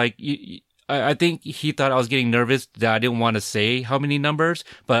was like, I think he thought I was getting nervous that I didn't want to say how many numbers,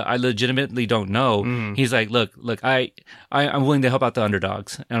 but I legitimately don't know. Mm. He's like, look, I'm willing to help out the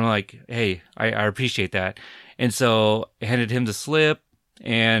underdogs. And I'm like, hey, I appreciate that. And so I handed him the slip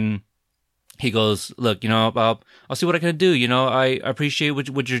and he goes, look, I'll see what I can do. I appreciate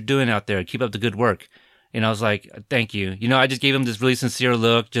what you're doing out there. Keep up the good work. And I was like, thank you. I just gave him this really sincere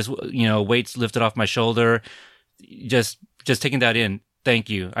look, just, weights lifted off my shoulder, just taking that in.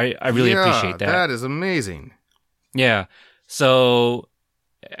 Thank you. I really appreciate that. That is amazing. Yeah. So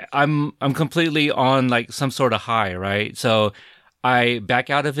I'm completely on like some sort of high, right? So I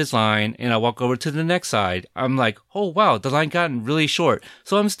back out of his line and I walk over to the next side. I'm like, oh wow, the line gotten really short.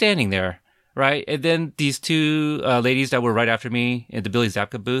 So I'm standing there, right? And then these 2 ladies that were right after me at the Billy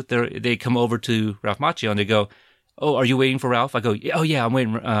Zabka booth, they come over to Ralph Macchio and they go, oh, are you waiting for Ralph? I go, oh yeah, I'm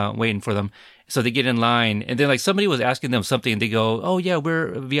waiting for them. So they get in line, and then like somebody was asking them something, and they go, oh yeah,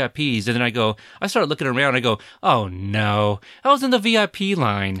 we're VIPs. And then I start looking around, I go, oh no, I was in the VIP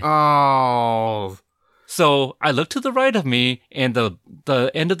line. Oh. So I look to the right of me, and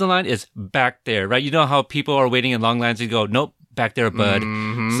the end of the line is back there, right? You know how people are waiting in long lines and go, nope, back there, bud.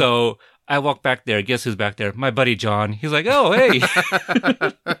 Mm-hmm. So I walk back there. Guess who's back there? My buddy John. He's like, oh, hey.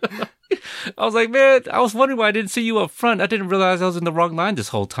 I was like, man, I was wondering why I didn't see you up front. I didn't realize I was in the wrong line this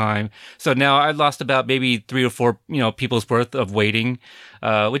whole time. So now I lost about maybe 3 or 4, people's worth of waiting,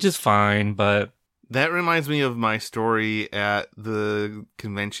 which is fine, but... That reminds me of my story at the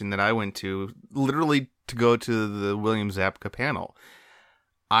convention that I went to, literally to go to the William Zabka panel.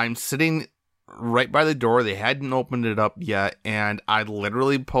 I'm sitting right by the door. They hadn't opened it up yet, and I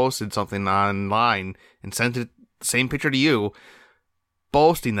literally posted something online and sent it, same picture to you,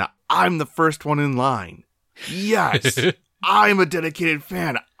 boasting that I'm the first one in line. Yes, I'm a dedicated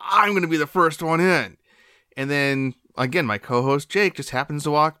fan. I'm going to be the first one in. And then, again, my co-host Jake just happens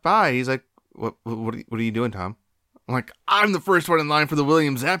to walk by. He's like, what are you doing, Tom? I'm like, I'm the first one in line for the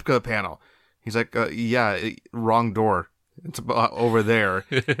William Zabka panel. He's like, wrong door. It's about over there.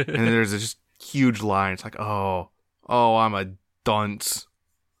 And there's this huge line. It's like, oh, I'm a dunce.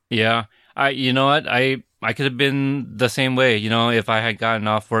 Yeah. You know what? I could have been the same way, if I had gotten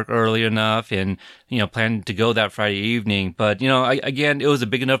off work early enough and, planned to go that Friday evening. But, again, it was a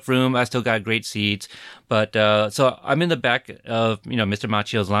big enough room. I still got great seats. But, so I'm in the back of, Mr.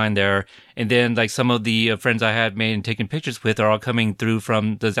 Macchio's line there. And then, like, some of the friends I had made and taken pictures with are all coming through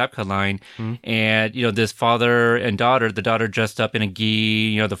from the Zabka line. Mm-hmm. And, this father and daughter, the daughter dressed up in a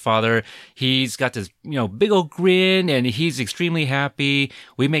gi, the father, he's got this, big old grin and he's extremely happy.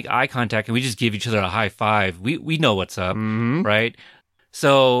 We make eye contact and we just give each other a high five. We know what's up, mm-hmm. right?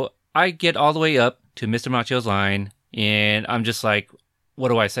 So I get all the way up to Mr. Macchio's line and I'm just like, what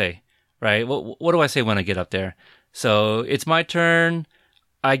do I say? right? What do I say when I get up there? So it's my turn.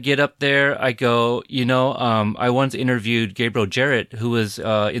 I get up there. I go, I once interviewed Gabriel Jarrett, who was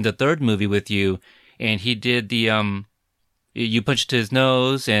in the third movie with you, and he did the you punched his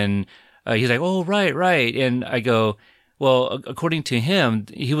nose, and he's like, oh, right. And I go, well, according to him,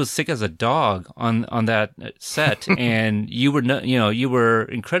 he was sick as a dog on that set, and you were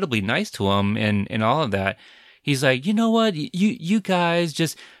incredibly nice to him and all of that. He's like, you know what? You guys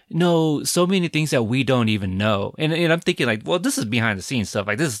just know so many things that we don't even know. And I'm thinking like, well, this is behind the scenes stuff.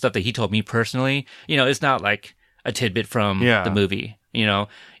 Like this is stuff that he told me personally. It's not like a tidbit from the movie, And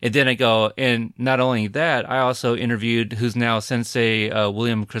then I go, and not only that, I also interviewed who's now Sensei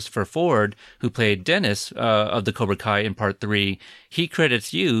William Christopher Ford, who played Dennis of the Cobra Kai in Part 3. He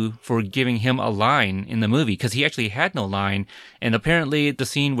credits you for giving him a line in the movie because he actually had no line. And apparently the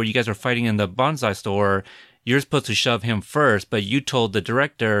scene where you guys are fighting in the bonsai store, you're supposed to shove him first, but you told the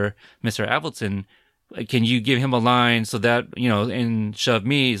director, Mr. Avildsen, can you give him a line so that, and shove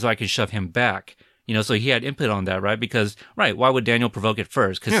me so I can shove him back? So he had input on that, right? Because, why would Daniel provoke it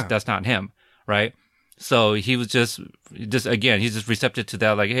first? Because that's not him, right? So he was just again, he's just receptive to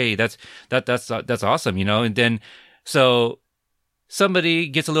that, like, hey, that's awesome, And then, so somebody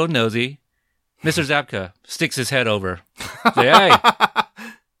gets a little nosy. Mr. Zabka sticks his head over. Say,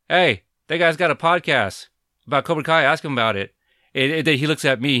 hey, that guy's got a podcast about Cobra Kai. Ask him about it. And then he looks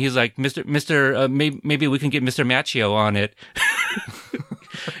at me. He's like, maybe we can get Mr. Machio on it.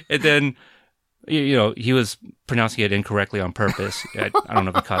 And then, he was pronouncing it incorrectly on purpose. I don't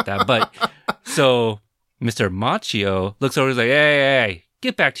know if you caught that. But so Mr. Machio looks over and is like, hey,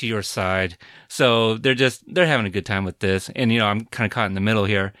 get back to your side. So they're having a good time with this. And, I'm kind of caught in the middle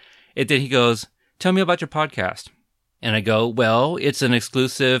here. And then he goes, tell me about your podcast. And I go, well, it's an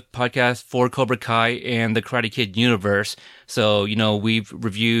exclusive podcast for Cobra Kai and the Karate Kid universe. So, we've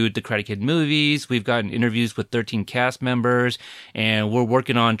reviewed the Karate Kid movies. We've gotten interviews with 13 cast members, and we're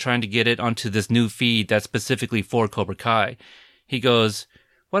working on trying to get it onto this new feed that's specifically for Cobra Kai. He goes,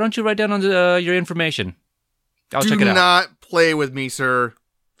 why don't you write down your information? I'll check it out. Do not play with me, sir.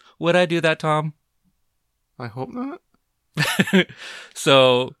 Would I do that, Tom? I hope not.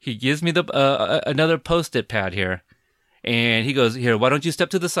 So he gives me another Post-it pad here. And he goes, here, why don't you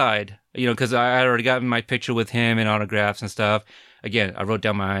step to the side? Because I had already gotten my picture with him and autographs and stuff. Again, I wrote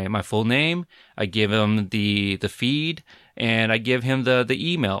down my full name. I give him the feed, and I give him the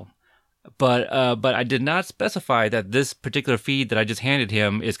email. But I did not specify that this particular feed that I just handed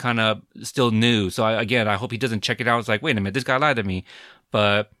him is kind of still new. So I hope he doesn't check it out. It's like, wait a minute, this guy lied to me.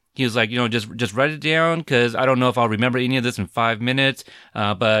 But he was like, just write it down because I don't know if I'll remember any of this in 5 minutes.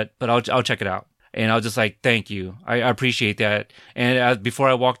 But I'll check it out. And I was just like, thank you. I appreciate that. And before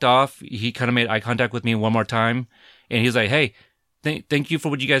I walked off, he kind of made eye contact with me one more time. And he was like, hey, thank you for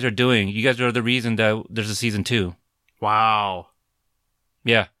what you guys are doing. You guys are the reason that there's a season 2. Wow.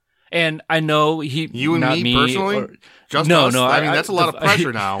 Yeah. And I know You and not me personally? Us? No. I mean, that's a lot of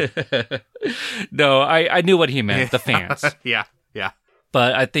pressure now. No, I knew what he meant, the fans. Yeah.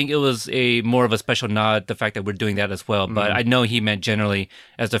 But I think it was more of a special nod, the fact that we're doing that as well. But I know he meant generally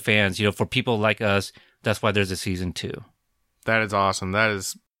as the fans, for people like us, that's why there's a season 2. That is awesome.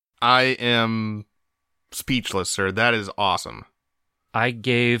 I am speechless, sir. That is awesome. I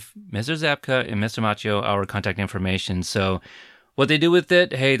gave Mr. Zabka and Mr. Machio our contact information. So what they do with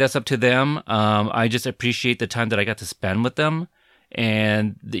it, hey, that's up to them. I just appreciate the time that I got to spend with them.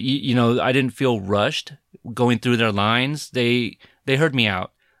 And, I didn't feel rushed going through their lines. They heard me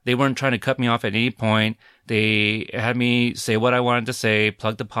out. They weren't trying to cut me off at any point. They had me say what I wanted to say,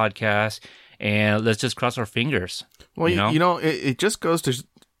 plug the podcast, and let's just cross our fingers. Well, it just goes to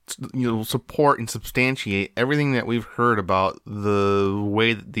support and substantiate everything that we've heard about the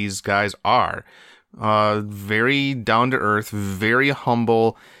way that these guys are. Very down to earth, very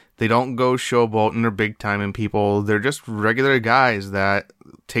humble. They don't go showboating or big timing people. They're just regular guys that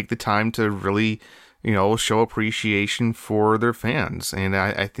take the time to really, show appreciation for their fans. And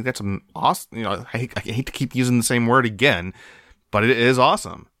I think that's awesome. I hate to keep using the same word again, but it is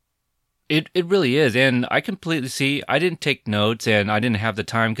awesome. It really is. And I completely see, I didn't take notes and I didn't have the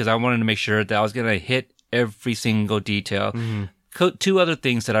time because I wanted to make sure that I was going to hit every single detail. Mm-hmm. 2 other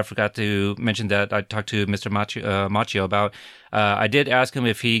things that I forgot to mention that I talked to Mr. Machio about. I did ask him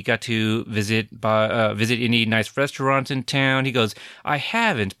if he got to visit any nice restaurants in town. He goes, I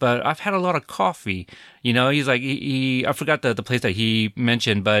haven't, but I've had a lot of coffee. He's like, I forgot the place that he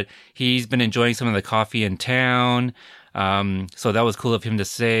mentioned, but he's been enjoying some of the coffee in town. So that was cool of him to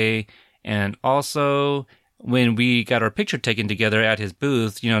say. And also, when we got our picture taken together at his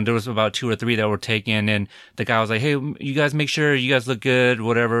booth, there was about 2 or 3 that were taken, and the guy was like, "Hey, you guys make sure you guys look good,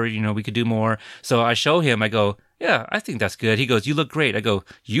 whatever, we could do more." So I show him, I go, "Yeah, I think that's good." He goes, "You look great." I go,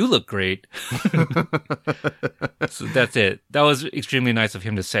 "You look great." So that's it. That was extremely nice of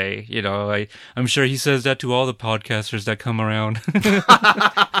him to say. I'm sure he says that to all the podcasters that come around.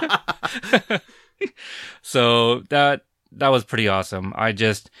 So that was pretty awesome.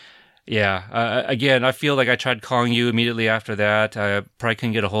 Again, I feel like I tried calling you immediately after that. I probably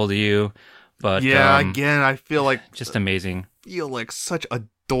couldn't get a hold of you, but again, I feel like just amazing. Feel like such a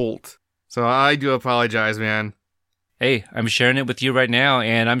dolt. So I do apologize, man. Hey, I'm sharing it with you right now,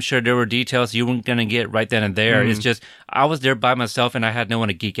 and I'm sure there were details you weren't going to get right then and there. It's just, I was there by myself, and I had no one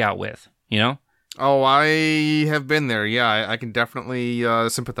to geek out with, Oh, I have been there. Yeah, I can definitely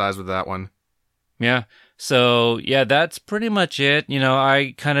sympathize with that one. Yeah. So, yeah, that's pretty much it.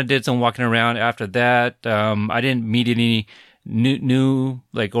 I kind of did some walking around after that. I didn't meet any new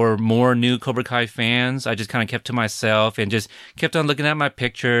or more new Cobra Kai fans. I just kind of kept to myself and just kept on looking at my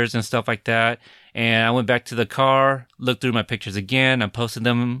pictures and stuff like that. And I went back to the car, looked through my pictures again. I posted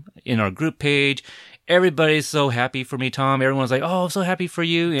them in our group page. Everybody's so happy for me, Tom. Everyone's like, "Oh, I'm so happy for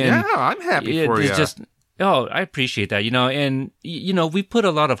you." And yeah, I'm happy for you. Oh, I appreciate that, and, we put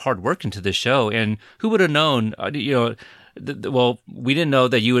a lot of hard work into this show, and who would have known, well, we didn't know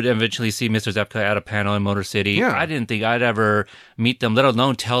that you would eventually see Mr. Zepka at a panel in Motor City. Yeah. I didn't think I'd ever meet them, let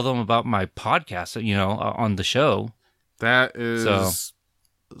alone tell them about my podcast, on the show. That is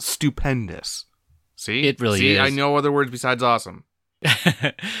stupendous. See? It really is. I know other words besides awesome.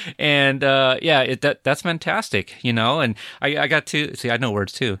 And that's fantastic, and I got to see, I know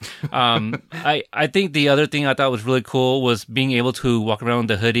words too. I think the other thing I thought was really cool was being able to walk around with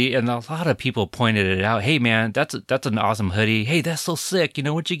the hoodie, and a lot of people pointed it out. "Hey man, that's an awesome hoodie. Hey, that's so sick.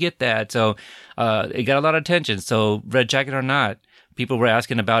 Where'd you get that?" So it got a lot of attention. So red jacket or not, people were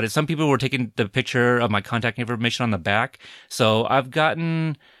asking about it. Some people were taking the picture of my contact information on the back. So I've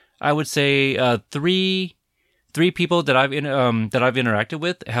gotten, I would say, three people that I've interacted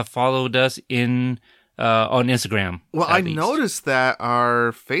with have followed us on Instagram. Well, I noticed that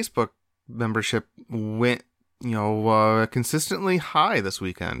our Facebook membership went, consistently high this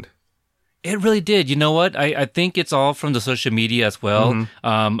weekend. It really did. You know what? I think it's all from the social media as well.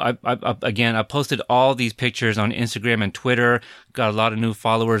 Mm-hmm. I posted all these pictures on Instagram and Twitter. Got a lot of new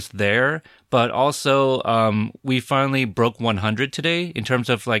followers there. But also, we finally broke 100 today in terms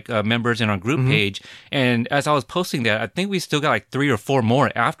of members in our group page. And as I was posting that, I think we still got 3 or 4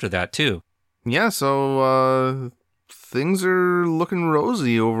 more after that too. Yeah. So things are looking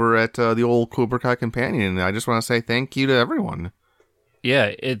rosy over at the old Cobra Kai Companion. I just want to say thank you to everyone.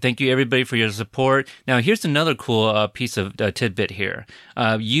 Yeah, thank you everybody for your support. Now, here's another cool piece of tidbit here.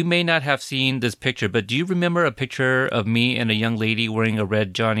 You may not have seen this picture, but do you remember a picture of me and a young lady wearing a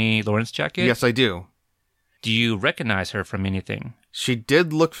red Johnny Lawrence jacket? Yes, I do. Do you recognize her from anything? She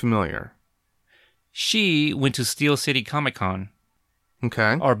did look familiar. She went to Steel City Comic Con.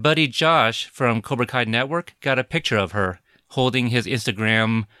 Okay. Our buddy Josh from Cobra Kai Network got a picture of her holding his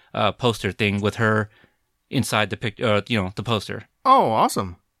Instagram poster thing with her inside the poster. Oh,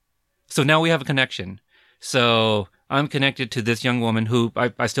 awesome. So now we have a connection. So I'm connected to this young woman who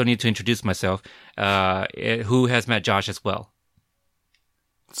I still need to introduce myself, who has met Josh as well.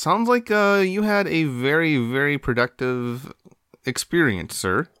 Sounds like you had a very, very productive experience,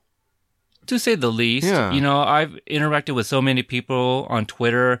 sir. To say the least. Yeah. I've interacted with so many people on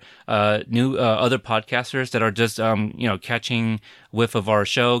Twitter, new other podcasters that are just catching whiff of our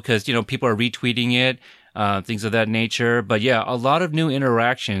show because people are retweeting it. Things of that nature. But yeah, a lot of new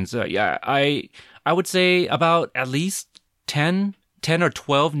interactions. I would say about at least 10 or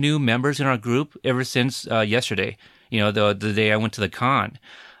 12 new members in our group ever since yesterday, the day I went to the con.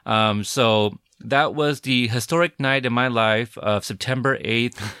 So that was the historic night in my life of September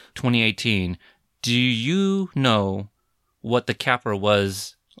 8th, 2018. Do you know what the capper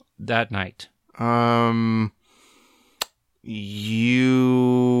was that night?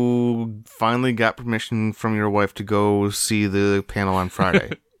 You finally got permission from your wife to go see the panel on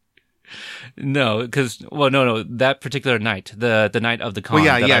Friday. No, because, no, that particular night, the night of the con.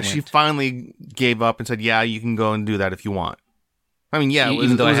 Well, yeah, she finally gave up and said, yeah, you can go and do that if you want. I mean, yeah, it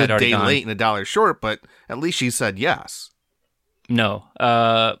was a day late and $1 short, but at least she said yes. No,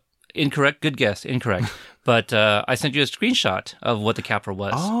 incorrect. Good guess, incorrect. But I sent you a screenshot of what the capper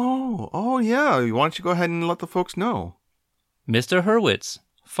was. Oh, yeah. Why don't you go ahead and let the folks know? Mr. Hurwitz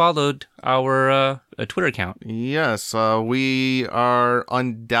followed our Twitter account. Yes, we are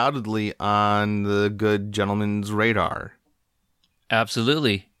undoubtedly on the good gentleman's radar.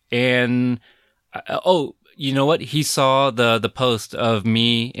 Absolutely. And, you know what? He saw the post of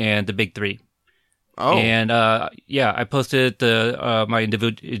me and the big three. Oh. And I posted my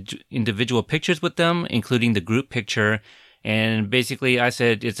individual pictures with them, including the group picture. And basically, I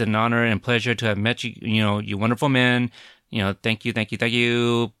said it's an honor and pleasure to have met you. You know, you wonderful men. You know, thank you.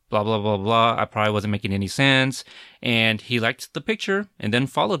 Blah blah blah blah. I probably wasn't making any sense, and he liked the picture and then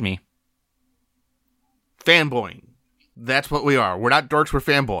followed me. Fanboying. That's what we are. We're not dorks. We're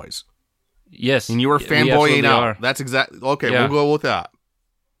fanboys. Yes, and you were fanboying out. Are. That's exactly okay. Yeah. We'll go with that.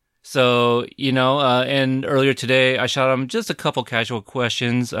 So, and earlier today, I shot him just a couple casual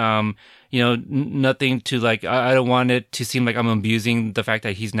questions. Nothing to like, I don't want it to seem like I'm abusing the fact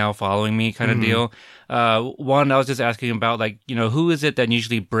that he's now following me kind of deal. One, I was just asking about like, who is it that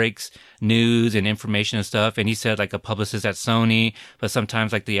usually breaks news and information and stuff? And he said like a publicist at Sony, but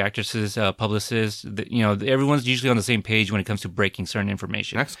sometimes like the actresses, publicists, everyone's usually on the same page when it comes to breaking certain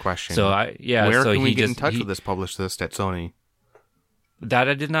information. Next question. So where can we get in touch with this publicist at Sony? That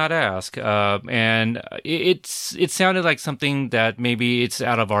I did not ask, and it sounded like something that maybe it's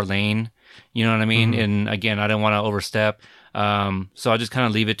out of our lane, you know what I mean? And again, I don't want to overstep, so I'll just kind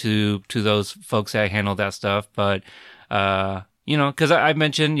of leave it to those folks that handle that stuff. But because I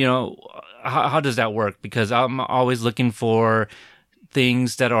mentioned, how does that work? Because I'm always looking for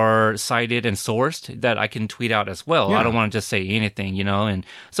things that are cited and sourced that I can tweet out as well. Yeah. I don't want to just say anything, and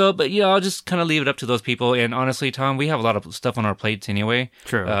so, but I'll just kind of leave it up to those people. And honestly, Tom, we have a lot of stuff on our plates anyway.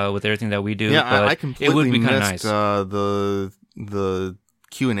 True. With everything that we do. Yeah, but I completely it would be missed nice. the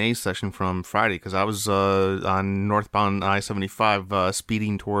Q&A session from Friday because I was on northbound I-75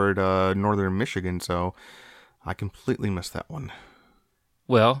 speeding toward northern Michigan, so I completely missed that one.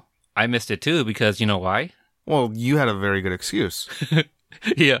 Well, I missed it too because you know why? Well, you had a very good excuse.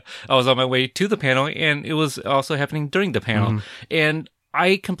 Yeah, I was on my way to the panel, and it was also happening during the panel. And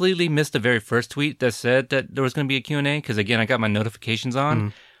I completely missed the very first tweet that said that there was going to be a Q&A, because, again, I got my notifications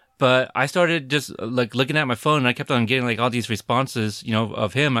on. But I started just, like, looking at my phone, and I kept on getting, like, all these responses,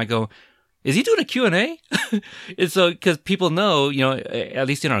 of him. I go, is he doing a Q&A? And so, because people know, at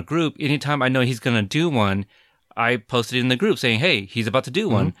least in our group, anytime I know he's going to do one, I posted it in the group saying, hey, he's about to do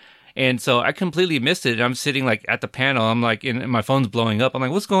one. And so I completely missed it. I'm sitting like at the panel. I'm like, and my phone's blowing up. I'm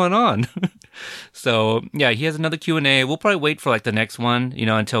like, what's going on? So yeah, he has another Q&A. We'll probably wait for like the next one,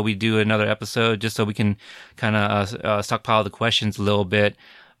 until we do another episode, just so we can kind of stockpile the questions a little bit.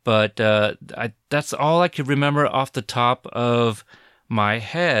 But that's all I could remember off the top of my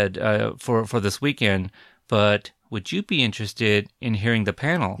head for this weekend. But would you be interested in hearing the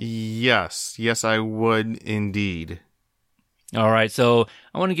panel? Yes, I would indeed. All right, so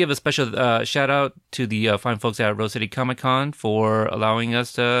I want to give a special shout out to the fine folks at Rose City Comic Con for allowing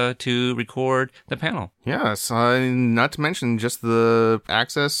us to record the panel. Yes, not to mention just the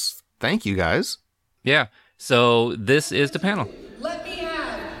access. Thank you, guys. Yeah, so this is the panel. Let me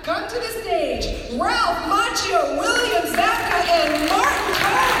come to the stage, Ralph Macchio, William Zabka, and Martin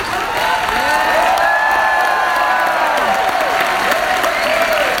Cohen.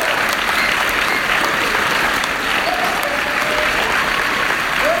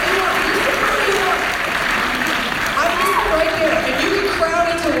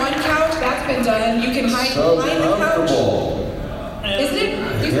 Done. You can hide behind the couch. Isn't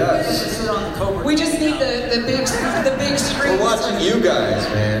it? Yes. We just need the big screen. We're watching you guys,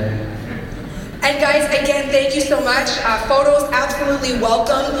 man. And guys, again, thank you so much. Photos, absolutely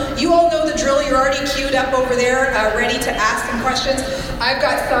welcome. You all know the drill. You're already queued up over there, ready to ask some questions. I've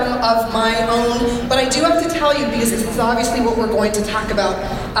got some of my own, but I do have to tell you, because this is obviously what we're going to talk about.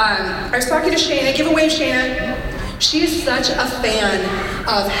 I was talking to Shayna. Give a wave, Shayna. She is such a fan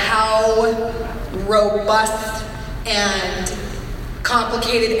of how robust and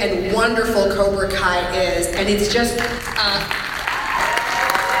complicated and wonderful Cobra Kai is. And it's just...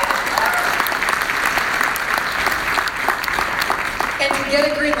 and to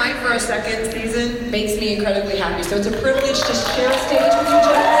get a green light for a second season makes me incredibly happy. So it's a privilege to share a stage with you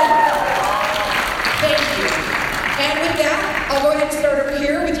gentlemen. Thank you. And with that, I'll go ahead and start over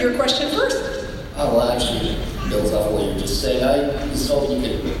here with your question first. Oh, well, actually, builds off what you were just saying. I was hoping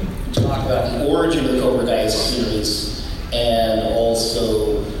you could talk about the origin of the Cobra Kai series and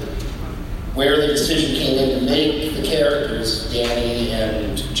also where the decision came in to make the characters, Danny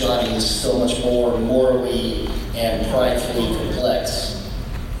and Johnny, so much more morally and pridefully complex.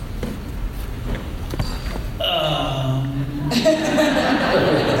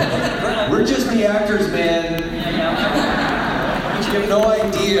 We're just the actors, man. You have no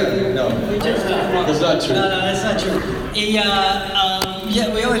idea. No, that's not true. No, that's not true.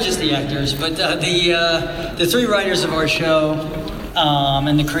 Yeah, we are just the actors, but the three writers of our show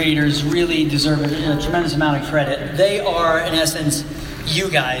and the creators really deserve a tremendous amount of credit. They are, in essence, you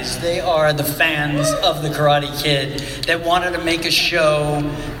guys. They are the fans of The Karate Kid that wanted to make a show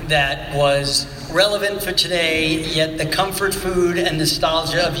that was relevant for today, yet the comfort food and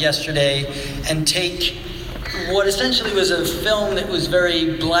nostalgia of yesterday, and take what essentially was a film that was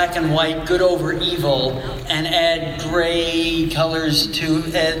very black and white, good over evil, and add gray colors to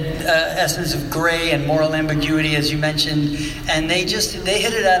add essence of gray and moral ambiguity, as you mentioned. And they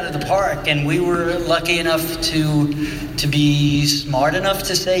hit it out of the park, and we were lucky enough to be smart enough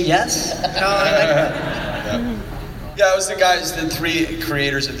to say yes. Yeah, I was the three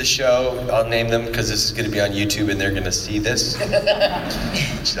creators of the show. I'll name them because this is going to be on YouTube and they're going to see this.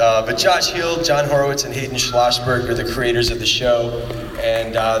 But Josh Hill, John Horowitz, and Hayden Schlossberg are the creators of the show.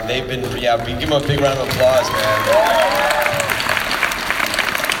 And they've been, give them a big round of applause, man.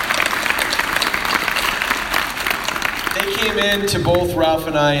 They came in to both Ralph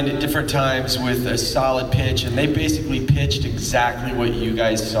and I at different times with a solid pitch, and they basically pitched exactly what you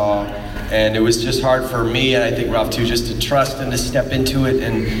guys saw. And it was just hard for me, and I think Ralph too, just to trust and to step into it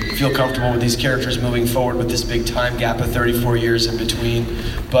and feel comfortable with these characters moving forward with this big time gap of 34 years in between.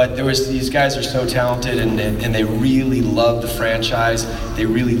 But these guys are so talented, and they really love the franchise. They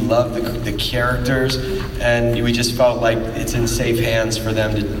really love the characters, and we just felt like it's in safe hands for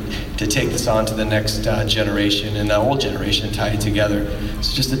them to take this on to the next generation and the old generation, tie it together.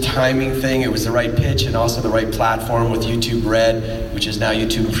 It's just a timing thing. It was the right pitch and also the right platform with YouTube Red, which is now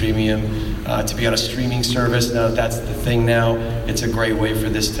YouTube Premium. To be on a streaming service, now that's the thing now. It's a great way for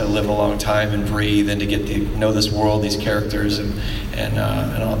this to live a long time and breathe, and to get to know this world, these characters, and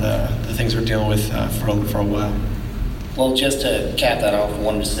all the things we're dealing with for a while. Well, just to cap that off, I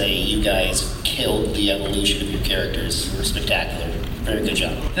wanted to say you guys killed the evolution of your characters. You were spectacular. Very good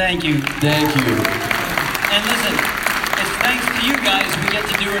job. Thank you. Thank you. And listen, it's thanks to you guys we get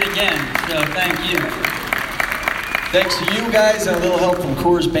to do it again, so thank you. Thanks to you guys and a little help from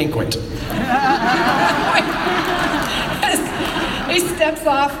Coors Banquet. He steps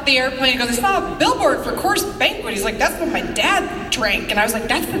off the airplane and goes, I saw a billboard for Coors Banquet. He's like, that's what my dad drank. And I was like,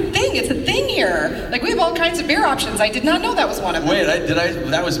 that's the thing. It's a thing here. Like, we have all kinds of beer options. I did not know that was one of them. Wait,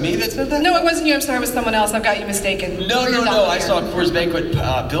 that was me that said that? No, it wasn't you. I'm sorry, it was someone else. I've got you mistaken. No. I saw a Coors Banquet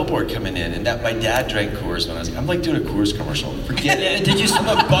billboard coming in, and that my dad drank Coors when I'm like doing a Coors commercial. Forget it. I'm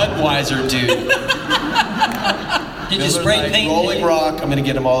a Budweiser dude. Did you spray paint? Rolling Rock. I'm gonna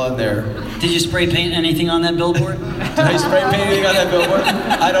get them all in there. Did you spray paint anything on that billboard? Did I spray paint anything on that billboard?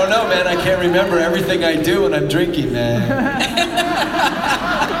 I don't know, man. I can't remember everything I do when I'm drinking, man.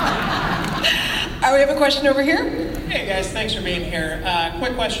 We have a question over here. Hey guys, thanks for being here.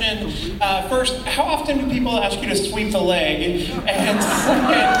 Quick question. First, how often do people ask you to sweep the leg? And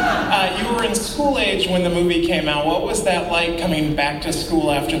second, you were in school age when the movie came out. What was that like coming back to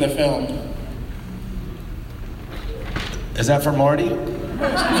school after the film? Is that for Marty?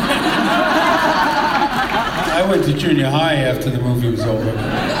 I went to junior high after the movie was over.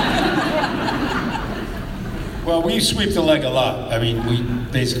 Well, we sweep the leg a lot. I mean, we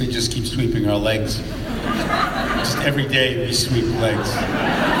basically just keep sweeping our legs. Just every day we sweep legs.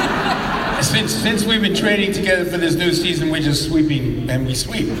 Since we've been training together for this new season, we're just sweeping, and we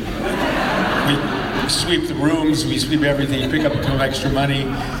sweep. We sweep the rooms, we sweep everything, pick up some extra money.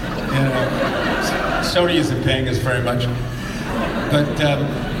 Sony isn't paying us very much. But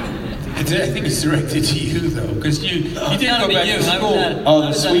I think it's directed to you, though, because you didn't go back to school.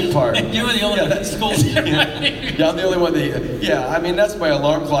 The sweet part. You were the only one at school. Yeah, I'm the only one I mean, that's my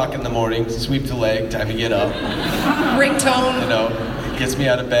alarm clock in the morning. Sweep the leg, time to get up. Ringtone. It gets me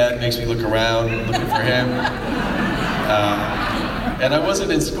out of bed, makes me look around, looking for him. And I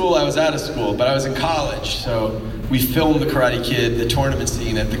wasn't in school, I was out of school, but I was in college, so we filmed The Karate Kid, the tournament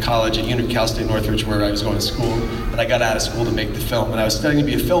scene at the college at Cal State Northridge, where I was going to school, and I got out of school to make the film, and I was studying to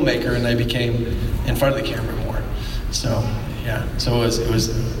be a filmmaker, and I became in front of the camera more. So, yeah, so it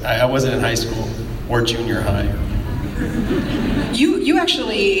was I wasn't in high school or junior high. You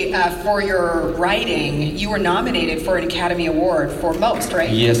actually, for your writing, you were nominated for an Academy Award for Most,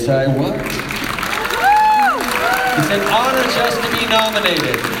 right? Yes, I was. It's an honor just to be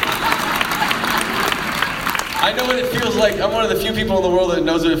nominated. I know what it feels like. I'm one of the few people in the world that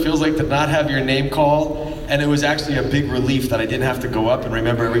knows what it feels like to not have your name called. And it was actually a big relief that I didn't have to go up and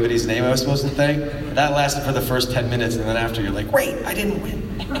remember everybody's name I was supposed to say. That lasted for the first 10 minutes, and then after you're like, wait, I didn't win.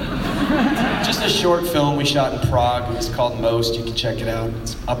 Just a short film we shot in Prague. It was called Most. You can check it out.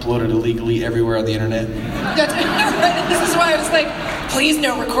 It's uploaded illegally everywhere on the internet. This is why I was like, please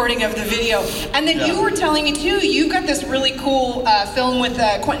no recording of the video. And then you were telling me too, you've got this really cool film with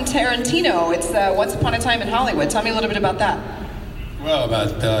Quentin Tarantino. It's Once Upon a Time in Hollywood. Tell me a little bit about that. Well,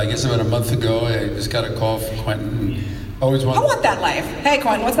 I guess about a month ago, I just got a call from Quentin. Always wanted. I want that life. Hey,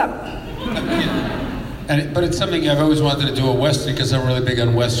 Quentin, what's up? But it's something I've always wanted to do, a Western, because I'm really big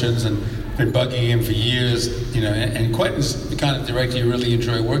on Westerns and been bugging him for years, and Quentin's the kind of director you really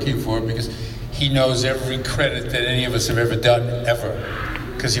enjoy working for because he knows every credit that any of us have ever done, ever,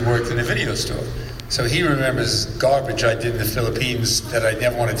 because he worked in a video store. So he remembers garbage I did in the Philippines that I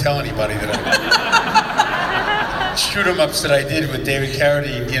never want to tell anybody that I shoot-em-ups that I did with David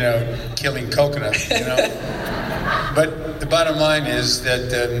Carradine, killing coconuts, But the bottom line is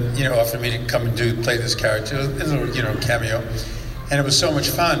that, offered me to come and play this character, a little, cameo. And it was so much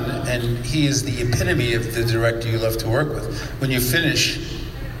fun, and he is the epitome of the director you love to work with. When you finish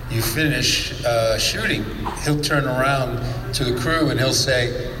shooting, he'll turn around to the crew and he'll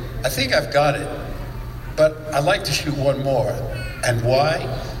say, I think I've got it, but I'd like to shoot one more. And why?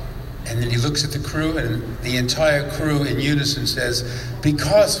 And then he looks at the crew, and the entire crew in unison says,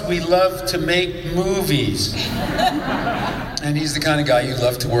 because we love to make movies. And he's the kind of guy you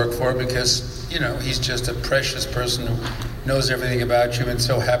love to work for because, he's just a precious person who knows everything about you and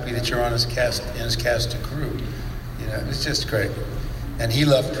so happy that you're on his cast and crew. It's just great. And he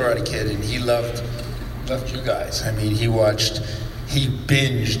loved Karate Kid, and he loved you guys. I mean, he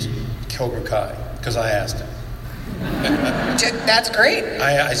binged Cobra Kai because I asked him. That's great.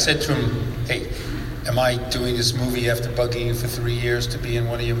 I said to him, hey, am I doing this movie after bugging you for 3 years to be in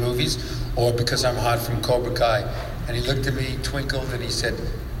one of your movies, or because I'm hot from Cobra Kai? And he looked at me, twinkled, and he said,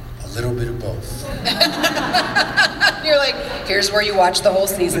 a little bit of both. You're like, here's where you watch the whole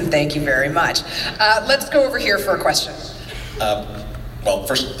season. Thank you very much. Let's go over here for a question. Well,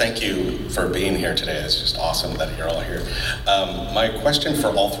 first, thank you for being here today. It's just awesome that you're all here. My question for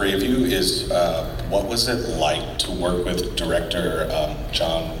all three of you is, what was it like to work with director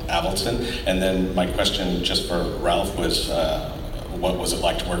John Avildsen? And then my question just for Ralph was, what was it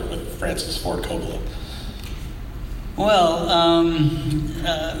like to work with Francis Ford Coppola? Well,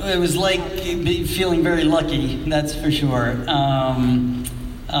 it was like feeling very lucky, that's for sure.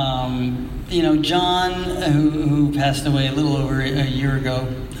 John, who passed away a little over a year ago,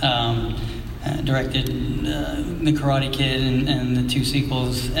 directed The Karate Kid and the two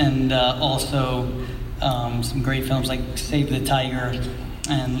sequels, and also some great films like Save the Tiger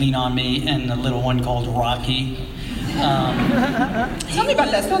and Lean on Me, and a little one called Rocky. Tell me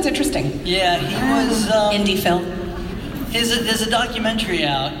about that. Sounds interesting. Yeah, he was... indie film. There's a documentary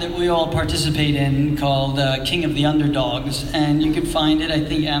out that we all participate in called King of the Underdogs, and you can find it, I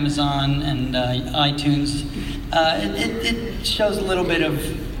think, Amazon and iTunes. It shows a little bit of,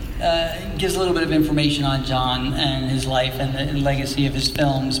 gives a little bit of information on John and his life and the legacy of his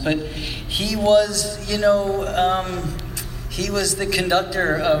films. But he was, he was the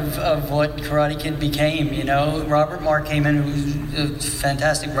conductor of what Karate Kid became. Robert Mark came in, who was a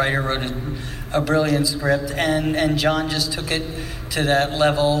fantastic writer, wrote a brilliant script, and John just took it to that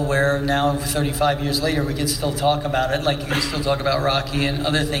level where now 35 years later we can still talk about it, like you can still talk about Rocky and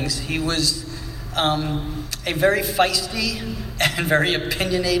other things. He was a very feisty and very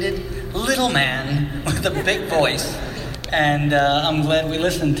opinionated little man with a big voice, and I'm glad we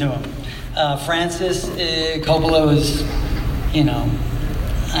listened to him. Francis Coppola was,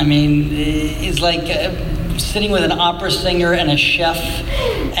 he's like sitting with an opera singer and a chef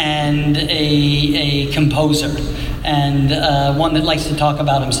and a composer, and one that likes to talk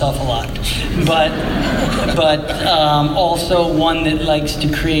about himself a lot, but also one that likes to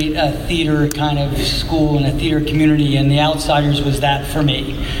create a theater kind of school and a theater community, and The Outsiders was that for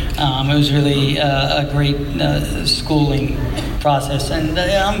me. It was really a great schooling process, and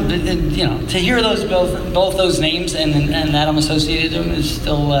to hear those both those names and that I'm associated with them is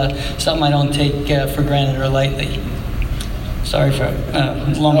still something I don't take for granted or lightly. Sorry for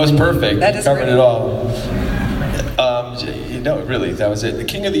long. That was perfect. That is covered great. it all. Really, that was it. The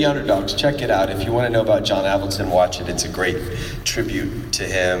King of the Underdogs. Check it out. If you want to know about John Avildsen, watch it. It's a great tribute to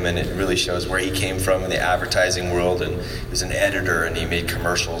him, and it really shows where he came from in the advertising world. And he was an editor, and he made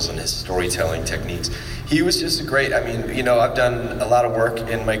commercials and his storytelling techniques. He was just great. I've done a lot of work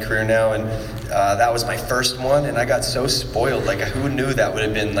in my career now, and that was my first one, and I got so spoiled. Like, who knew that would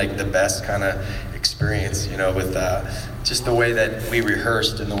have been like the best kind of experience, with just the way that we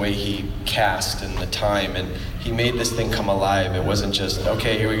rehearsed and the way he cast and the time, and he made this thing come alive. It wasn't just,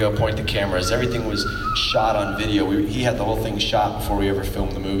 okay, here we go, point the cameras. Everything was shot on video. He had the whole thing shot before we ever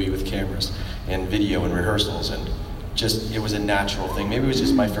filmed the movie with cameras and video and rehearsals, and just, it was a natural thing. Maybe it was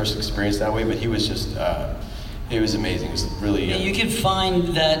just my first experience that way, but he was just, It was amazing. It was really. Yeah, you can find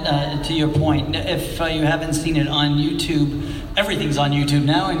that, to your point, if you haven't seen it on YouTube. Everything's on YouTube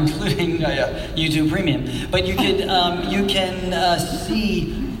now, including YouTube Premium. But you can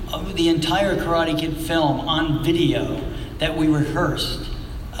see the entire Karate Kid film on video that we rehearsed.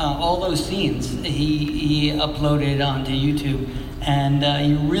 All those scenes he uploaded onto YouTube, and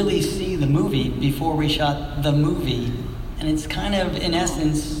you really see the movie before we shot the movie, and it's kind of, in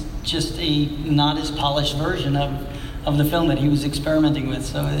essence, just a not as polished version of the film that he was experimenting with.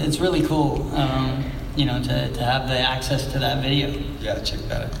 So it's really cool, to have the access to that video. Yeah, check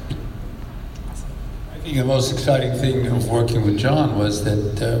that out. I think the most exciting thing of working with John was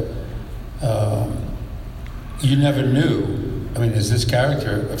that you never knew. I mean, as this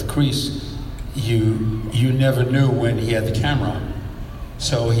character of Kreese, you never knew when he had the camera on.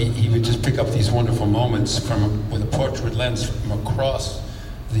 So he would just pick up these wonderful moments with a portrait lens from across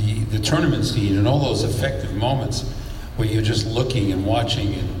the tournament scene, and all those effective moments where you're just looking and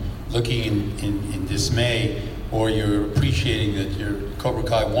watching and looking in dismay, or you're appreciating that your Cobra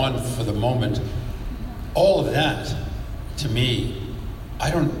Kai won for the moment. All of that, to me,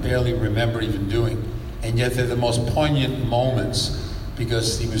 I don't barely remember even doing. And yet they're the most poignant moments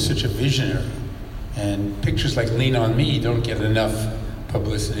because he was such a visionary. And pictures like Lean on Me don't get enough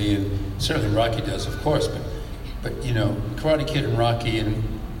publicity, and certainly Rocky does, of course, but Karate Kid and Rocky, and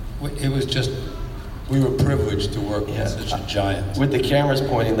it was just, we were privileged to work with such a giant. With the cameras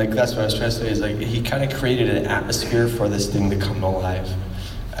pointing, that's what I was trying to say, is he kind of created an atmosphere for this thing to come alive.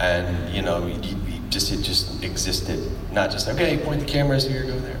 And, it just existed. Not just, okay, point the cameras here,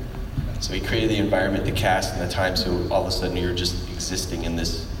 go there. So he created the environment, the cast, and the time, so all of a sudden you're just existing in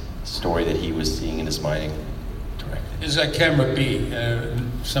this story that he was seeing in his mind. It's like camera B.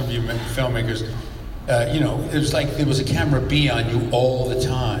 Some of you filmmakers, it was like there was a camera B on you all the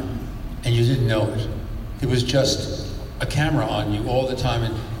time, and you didn't know it. It was just a camera on you all the time,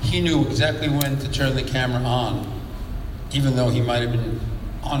 and he knew exactly when to turn the camera on, even though he might have been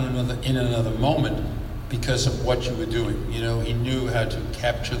in another moment because of what you were doing. He knew how to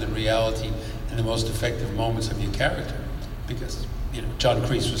capture the reality and the most effective moments of your character, because John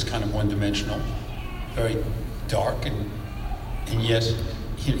Kreese was kind of one-dimensional, very dark, and yet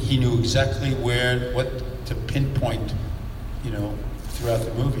he knew exactly what to pinpoint, throughout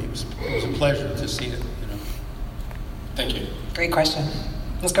the movie. It was a pleasure to see it. Thank you. Great question.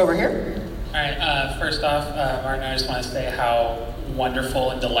 Let's go over here. All right. First off, Martin, I just want to say how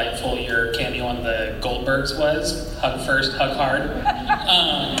wonderful and delightful your cameo on the Goldbergs was. Hug first, hug hard.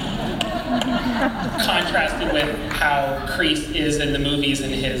 Contrasted with how Kreese is in the movies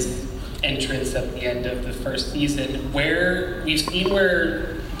and his entrance at the end of the first season, where we've seen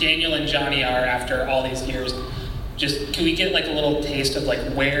where Daniel and Johnny are after all these years. Just, can we get a little taste of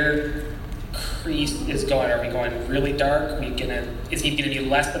where Kreese is going? Are we going really dark? Is he gonna be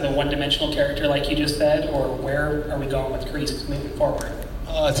less of a one-dimensional character like you just said, or where are we going with Kreese moving forward?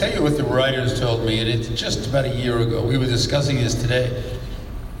 I'll tell you what the writers told me, and it's just about a year ago. We were discussing this today.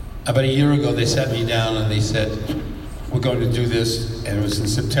 About a year ago, they sat me down and they said, we're going to do this, and it was in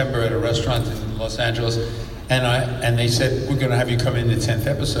September at a restaurant in Los Angeles, and they said, we're going to have you come in the 10th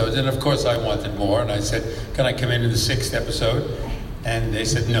episode, and of course I wanted more, and I said, can I come in the 6th episode? And they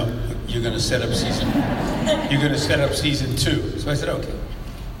said, no, you're going to set up season 2. So I said, okay.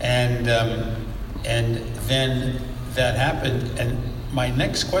 And then that happened, and my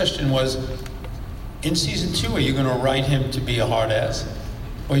next question was, in season 2, are you going to write him to be a hard ass?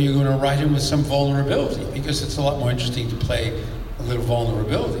 Or are you going to write him with some vulnerability? Because it's a lot more interesting to play a little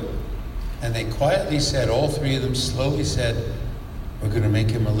vulnerability. And they quietly said, all three of them slowly said, we're going to make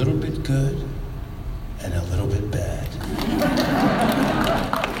him a little bit good and a little bit bad.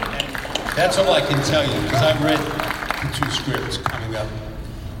 That's all I can tell you, because I've read the 2 scripts coming up,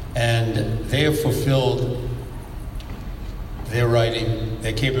 and they have fulfilled their writing,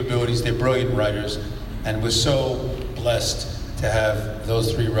 their capabilities. They're brilliant writers, and we're so blessed to have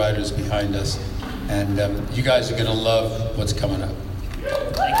those 3 writers behind us. And you guys are going to love what's coming up.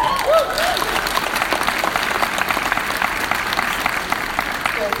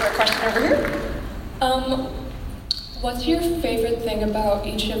 A question over here. What's your favorite thing about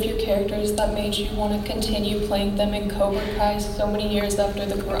each of your characters that made you want to continue playing them in Cobra Kai so many years after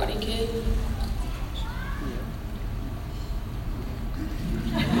The Karate Kid?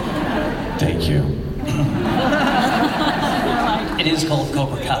 Thank you. It is called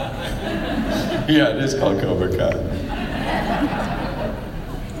Cobra Kai. Yeah, it is called Cobra Kai.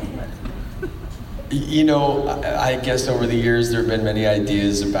 I guess over the years there have been many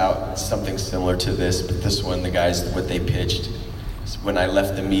ideas about something similar to this, but this one, the guys, what they pitched, is when I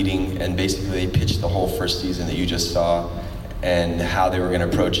left the meeting, and basically they pitched the whole first season that you just saw, and how they were going to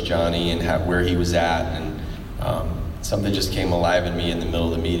approach Johnny and where he was at, and something just came alive in me in the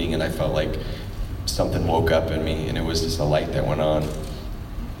middle of the meeting, and I felt like something woke up in me, and it was just a light that went on.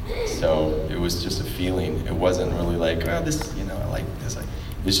 So it was just a feeling. It wasn't really like, oh, this, you know, I like this. It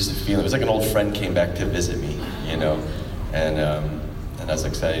was just a feeling. It was like an old friend came back to visit me, you know, and I was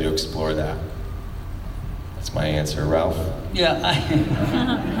excited to explore that. That's my answer, Ralph. Yeah,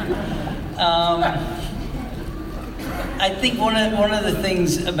 I think one of the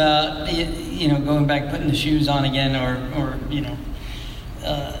things about, you know, going back, putting the shoes on again, or you know,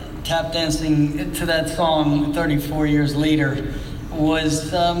 tap dancing to that song 34 years later,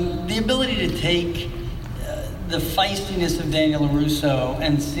 was the ability to take the feistiness of Daniel LaRusso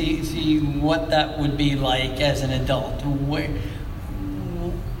and see what that would be like as an adult.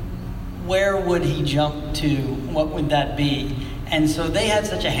 Where would he jump to? What would that be? And so they had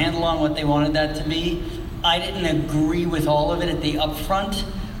such a handle on what they wanted that to be. I didn't agree with all of it at the upfront,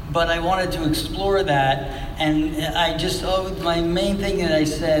 but I wanted to explore that. And I just, my main thing that I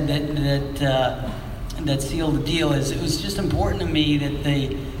said that sealed the deal is it was just important to me that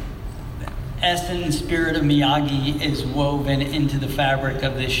the essence and spirit of Miyagi is woven into the fabric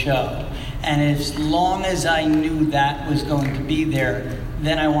of this show. And as long as I knew that was going to be there,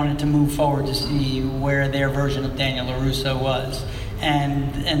 then I wanted to move forward to see where their version of Daniel LaRusso was.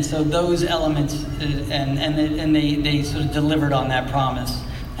 And so those elements, and they sort of delivered on that promise.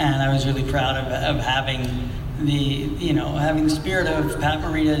 And I was really proud of having having the spirit of Pat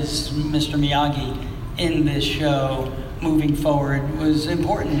Morita's Mr. Miyagi in this show moving forward was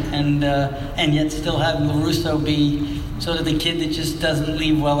important, and yet still having LaRusso be sort of the kid that just doesn't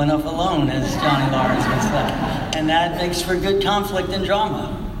leave well enough alone, as Johnny Lawrence would say. And that makes for good conflict and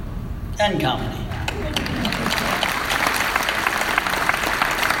drama and comedy.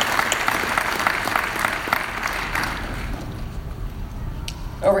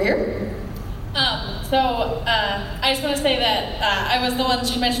 Over here. I just want to say that I was the one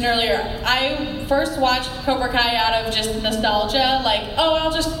she mentioned earlier. I first watched Cobra Kai out of just nostalgia, like, oh,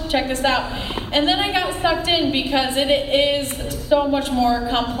 I'll just check this out. And then I got sucked in because it is so much more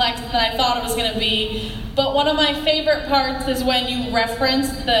complex than I thought it was going to be. But one of my favorite parts is when you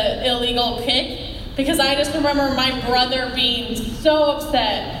reference the illegal kick, because I just remember my brother being so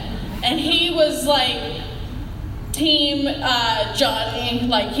upset. And he was like, Team Johnny,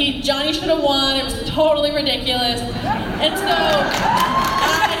 like Johnny should have won. It was totally ridiculous. And so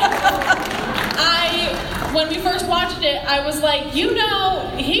I when we first watched it, I was like, he should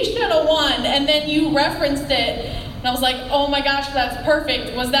have won. And then you referenced it, and I was like, oh my gosh, that's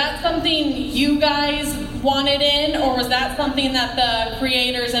perfect. Was that something you guys wanted in, or was that something that the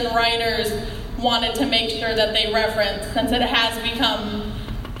creators and writers wanted to make sure that they referenced, since it has become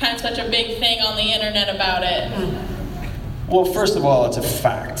kind of such a big thing on the internet about it? Well, first of all, it's a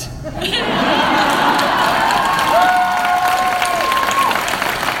fact.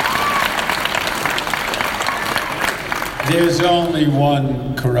 There's only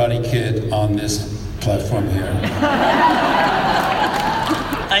one Karate Kid on this platform here.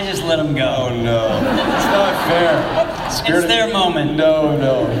 I just let him go. Oh no, it's not fair. It's their moment. No.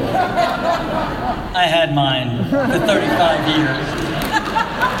 I had mine for 35 years.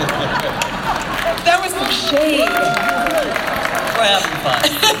 That was some shade. We're having fun.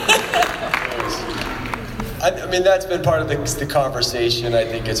 I mean, that's been part of the conversation. I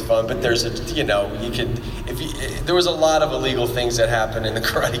think it's fun, but there's there was a lot of illegal things that happened in the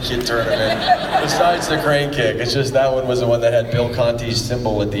Karate Kid tournament besides the crane kick. It's just that one was the one that had Bill Conti's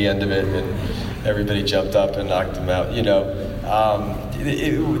symbol at the end of it, and everybody jumped up and knocked him out.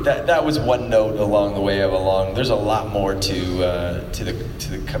 That was one note along the way of there's a lot more to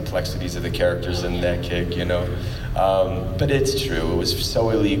the complexities of the characters in that kick, but it's true, it was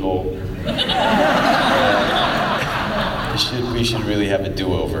so illegal. We should really have a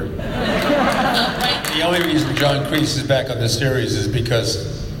do-over. The only reason John Kreese is back on the series is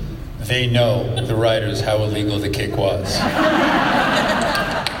because they know, the writers, how illegal the kick was.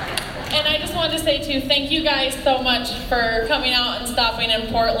 And I just wanted to say too, thank you guys so much for coming out and stopping in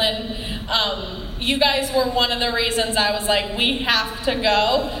Portland. You guys were one of the reasons I was like, we have to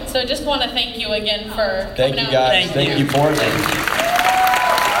go. So just want to thank you again for coming out. Thank you guys. Thank you, Portland.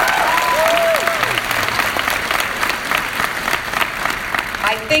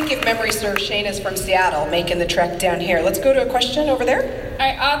 I think if memory serves, Shane is from Seattle, making the trek down here. Let's go to a question over there. All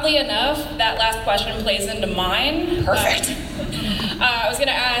right, oddly enough, that last question plays into mine. Perfect. I was going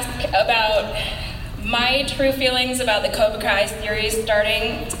to ask about my true feelings about the Cobra Kai series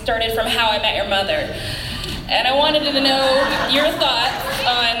started from How I Met Your Mother. And I wanted to know your thoughts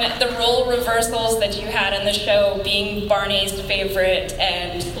on the role reversals that you had in the show, being Barney's favorite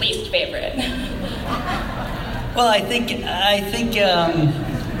and least favorite. Well, I think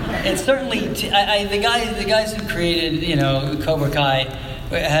it's certainly the guys who created Cobra Kai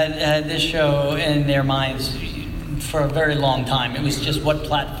had this show in their minds for a very long time. It was just what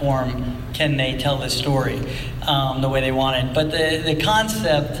platform can they tell this story the way they wanted. But the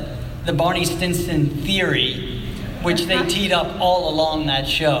concept, the Barney Stinson theory, which they teed up all along that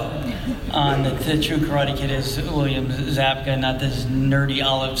show. The true Karate Kid is William Zabka, not this nerdy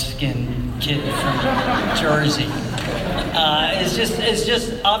olive-skinned kid from Jersey. It's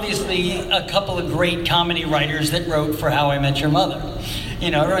just obviously a couple of great comedy writers that wrote for How I Met Your Mother.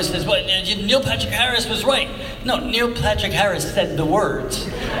 Everyone says, well, Neil Patrick Harris was right. No, Neil Patrick Harris said the words.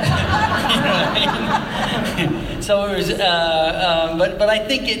 You know what I mean? So it was, but I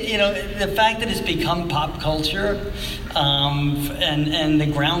think the fact that it's become pop culture, and the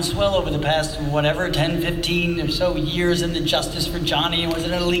groundswell over the past 10, 15 or so years in the Justice for Johnny, was it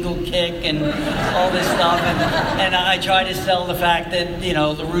an illegal kick and all this stuff, and I try to sell the fact that the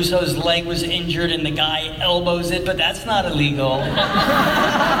Russo's leg was injured and the guy elbows it, but that's not illegal.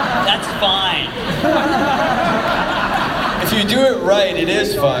 That's fine. If you do it right, it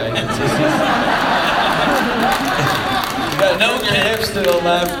is fine. No hips to the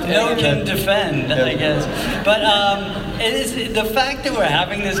left. No can defend, I guess. But it is the fact that we're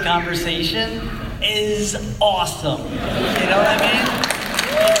having this conversation is awesome. You know what I mean?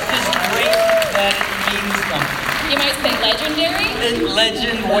 It's just great that it means something. You might say legendary?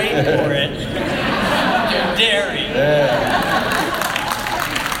 Legend, wait for it. Dairy. Yeah.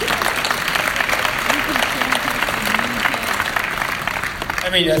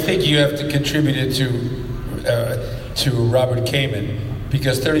 I think you have to contribute it to Robert Kamen,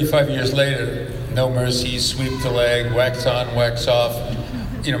 because 35 years later, No Mercy, Sweep the Leg, Wax On, Wax Off,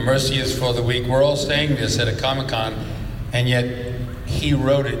 Mercy is for the weak. We're all saying this at a Comic-Con, and yet he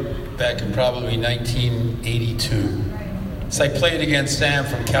wrote it back in probably 1982. It's like Play It Again Sam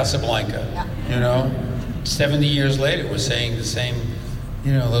from Casablanca, 70 years later, we're saying the same,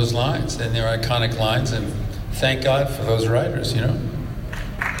 those lines, and they're iconic lines, and thank God for those writers,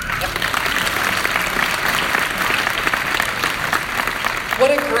 What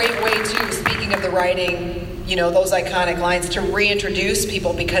a great way to, speaking of the writing, those iconic lines, to reintroduce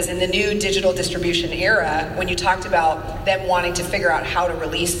people, because in the new digital distribution era, when you talked about them wanting to figure out how to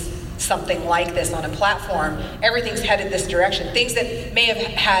release something like this on a platform, everything's headed this direction. Things that may have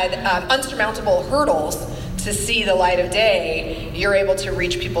had unsurmountable hurdles to see the light of day, you're able to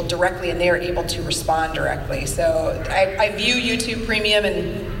reach people directly and they're able to respond directly. So I view YouTube Premium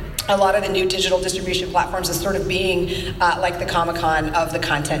and a lot of the new digital distribution platforms as sort of being like the Comic-Con of the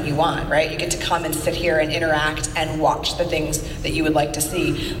content you want, right? You get to come and sit here and interact and watch the things that you would like to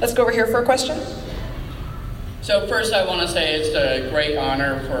see. Let's go over here for a question. So first I want to say it's a great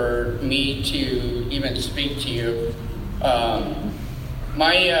honor for me to even speak to you.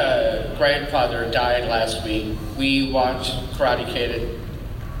 My grandfather died last week. We watched Karate Kid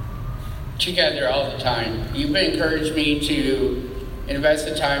together all the time. You've encouraged me to invest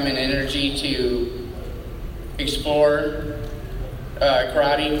the time and energy to explore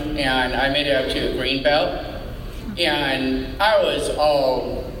karate, and I made it up to a green belt. And I was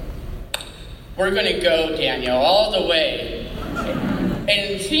all, we're gonna go, Daniel, all the way.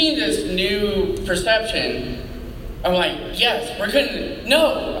 And seeing this new perception, I'm like, yes, we're gonna,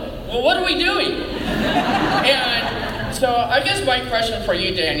 no, well, what are we doing? And so I guess my question for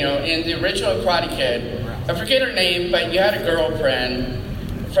you, Daniel, in the original Karate Kid, I forget her name, but you had a girlfriend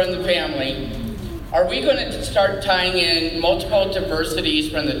from the family. Are we going to start tying in multiple diversities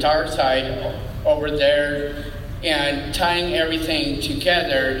from the dark side over there and tying everything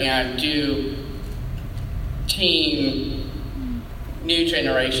together and do Team New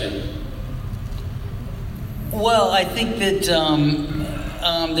Generation? Well, I think that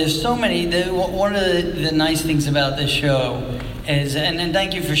there's so many. One of the nice things about this show is, and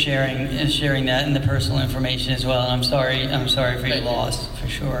thank you for sharing that and the personal information as well. I'm sorry for your loss, for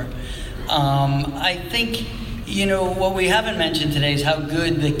sure. I think, what we haven't mentioned today is how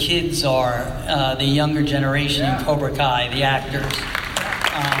good the kids are, the younger generation in Cobra Kai, the actors.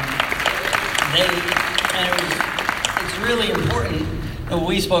 It's really important.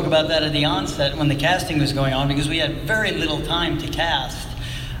 We spoke about that at the onset when the casting was going on, because we had very little time to cast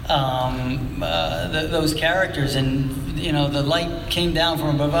those characters, and the light came down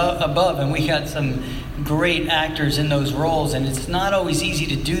from above, and we got some great actors in those roles, and it's not always easy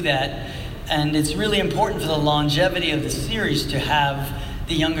to do that, and it's really important for the longevity of the series to have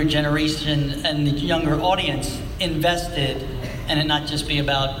the younger generation and the younger audience invested, and it not just be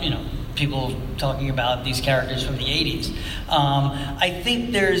about, people talking about these characters from the 80s. I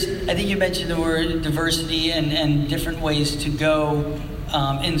think you mentioned the word diversity and different ways to go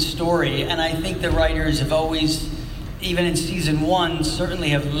in story, and I think the writers have always, even in season 1, certainly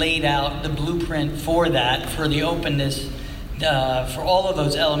have laid out the blueprint for that, for the openness, for all of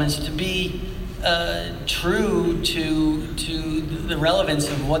those elements to be true to the relevance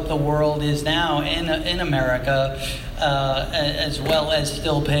of what the world is now in America, as well as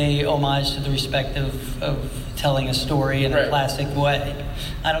still pay homage to the respect of telling a story in a classic way.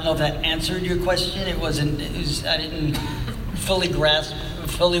 I don't know if that answered your question. I didn't fully grasp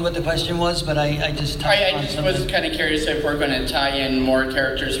what the question was, but I just I just was kind of curious if we're going to tie in more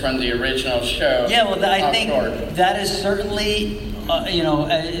characters from the original show. Yeah, well, I think that is certainly,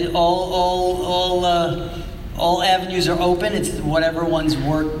 all avenues are open. It's whatever ones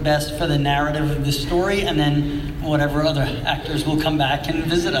work best for the narrative of the story, and then whatever other actors will come back and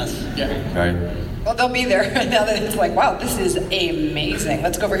visit us. Yeah. Right. Well, they'll be there now that it's like, wow, this is amazing.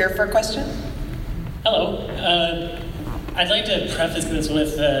 Let's go over here for a question. Hello. I'd like to preface this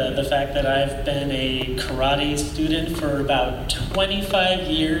with the fact that I've been a karate student for about 25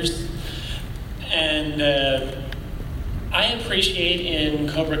 years, and I appreciate in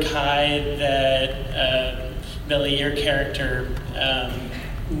Cobra Kai that Billy, your character,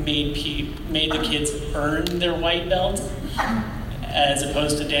 made the kids earn their white belts, as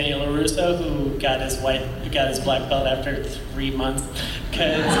opposed to Daniel LaRusso, who got his black belt after 3 months.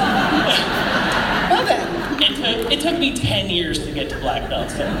 Because well then, it took me 10 years to get to black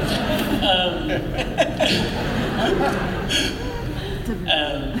belt. So,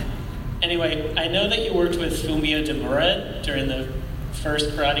 anyway, I know that you worked with Fumio Demura during the first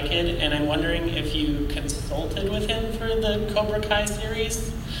Karate Kid, and I'm wondering if you consulted with him for the Cobra Kai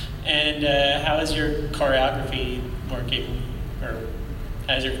series, and how is your choreography working, or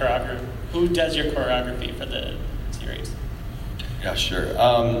who does your choreography for the series? Yeah, sure.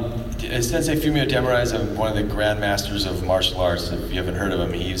 Sensei Fumio Demura is one of the grandmasters of martial arts. If you haven't heard of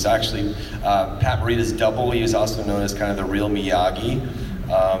him, he's actually Pat Morita's double. He is also known as kind of the real Miyagi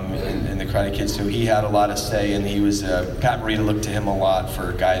in the Karate Kid. So he had a lot of say, and he was Pat Morita looked to him a lot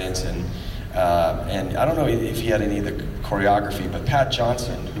for guidance, and I don't know if he had any of the choreography, but Pat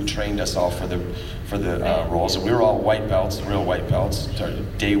Johnson, who trained us all for the roles, and we were all white belts, real white belts.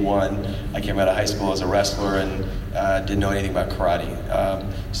 Day one, I came out of high school as a wrestler and didn't know anything about karate.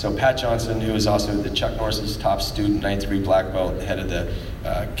 So Pat Johnson, who is also the Chuck Norris's top student, 93 black belt, head of the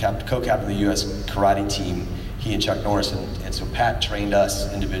co-captain of the U.S. karate team, he and Chuck Norris, and so Pat trained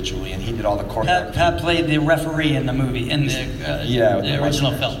us individually, and he did all the choreography. Pat played the referee in the movie, in the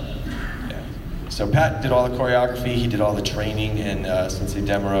original film. Yeah. So Pat did all the choreography, he did all the training, and Sensei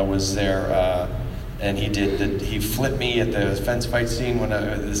Demura was there, and he flipped me at the fence fight scene when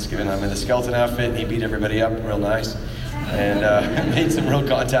I'm in the skeleton outfit, and he beat everybody up real nice, and made some real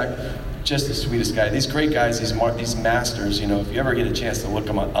contact. Just the sweetest guy. These great guys, these masters, if you ever get a chance to look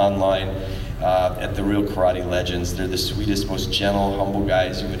them online, at the real karate legends, they're the sweetest, most gentle, humble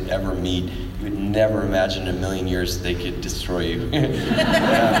guys you would ever meet. You would never imagine in a million years they could destroy you. And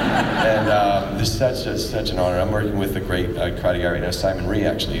it's such an honor. I'm working with a great karate guy right now, Simon Rhee,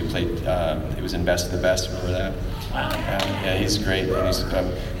 actually, who played, he was in Best of the Best, remember that? Wow. Yeah, he's great, and he's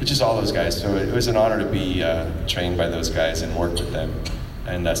just all those guys. So it was an honor to be trained by those guys and work with them.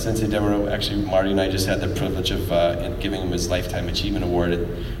 And Sensei Demura, actually, Marty and I just had the privilege of giving him his Lifetime Achievement Award at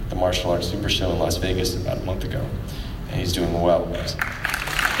the Martial Arts Super Show in Las Vegas about a month ago. And he's doing well.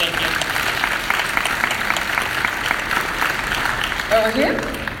 Thank you. Over here?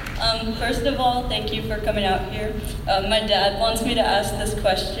 First of all, thank you for coming out here. My dad wants me to ask this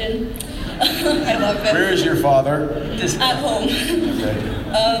question. I love it. Where is your father? At home.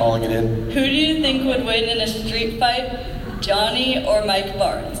 Okay. Calling it in. Who do you think would win in a street fight, Johnny or Mike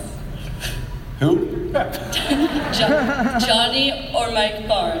Barnes? Who? Johnny or Mike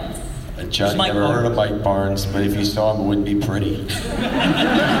Barnes? Johnny, never heard of Mike Barnes, but if you saw him, it wouldn't be pretty.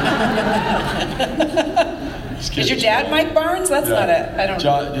 Is your dad Mike Barnes? That's not it. I don't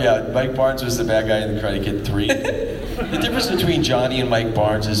know. Yeah, Mike Barnes was the bad guy in the Karate Kid 3. The difference between Johnny and Mike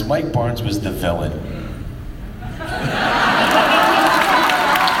Barnes is Mike Barnes was the villain.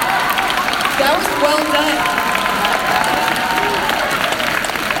 That was well done.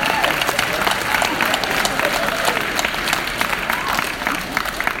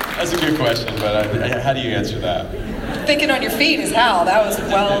 That's a good question, but how do you answer that? Thinking on your feet is how. That was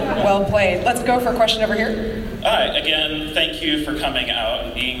well played. Let's go for a question over here. All right, again, thank you for coming out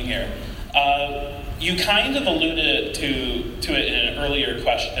and being here. You kind of alluded to it in an earlier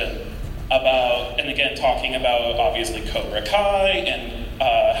question about, and again, talking about obviously Cobra Kai and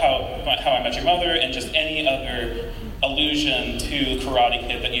How I Met Your Mother and just any other allusion to Karate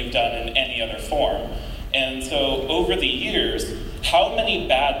Kid that you've done in any other form. And so over the years, how many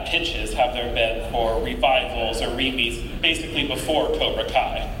bad pitches have there been for revivals or rebeats basically before Cobra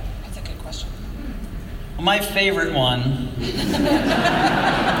Kai? That's a good question. My favorite one,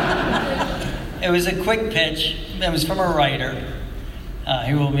 it was a quick pitch. It was from a writer.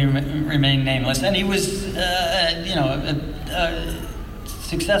 He will remain nameless. And he was, a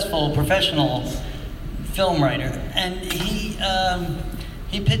successful professional film writer. And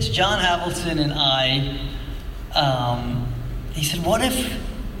he pitched John Havilton and I. He said, what if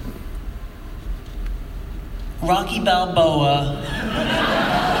Rocky Balboa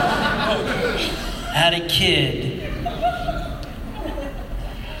had a kid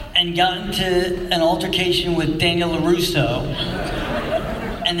and got into an altercation with Daniel LaRusso,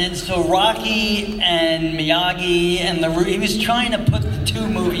 and then so Rocky and Miyagi and he was trying to put the two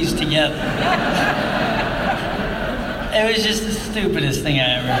movies together. It was just the stupidest thing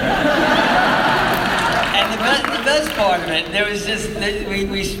I ever heard. And the best part of it, there was just,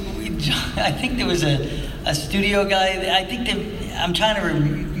 I think there was a studio guy, I'm trying to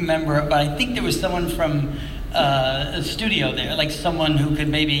remember it, but I think there was someone from a studio there, like someone who could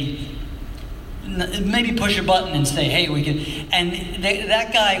maybe push a button and say, hey, we can, and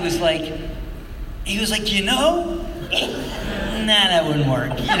that guy was like, nah, that wouldn't work,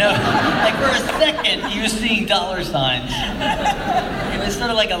 like for a second he was seeing dollar signs. It was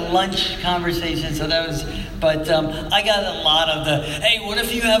sort of like a lunch conversation, so that was, but I got a lot of the, hey, what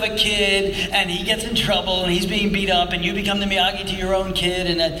if you have a kid and he gets in trouble and he's being beat up and you become the Miyagi to your own kid,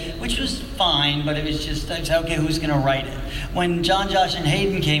 and that, which was fine, but it was just, I said, okay, who's gonna write it? When John, Josh, and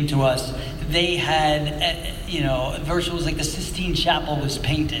Hayden came to us, they had, virtual was like the Sistine Chapel was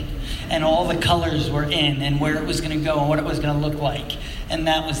painted and all the colors were in and where it was going to go and what it was going to look like. And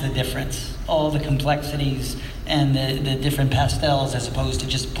that was the difference. All the complexities and the different pastels as opposed to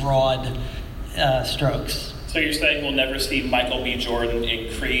just broad strokes. So you're saying we'll never see Michael B. Jordan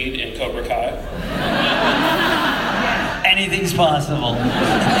in Creed in Cobra Kai? Anything's possible.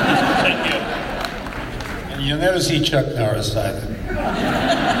 Thank you. And you'll never see Chuck Norris either.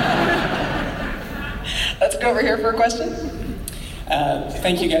 Let's go over here for a question.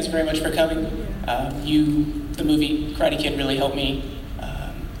 Thank you guys very much for coming. The movie Karate Kid really helped me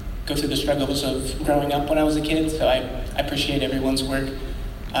go through the struggles of growing up when I was a kid, so I appreciate everyone's work.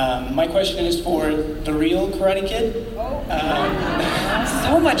 My question is for the real Karate Kid.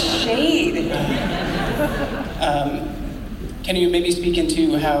 So much shade. Can you maybe speak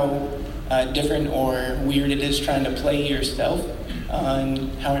into how different or weird it is trying to play yourself on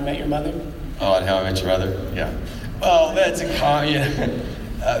How I Met Your Mother? Oh, on How I Met Your Mother? Yeah. Well, that's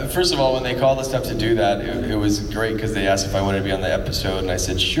first of all, when they called us up to do that, it was great because they asked if I wanted to be on the episode, and I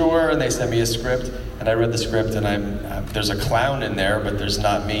said sure, and they sent me a script, and I read the script, and there's a clown in there, but there's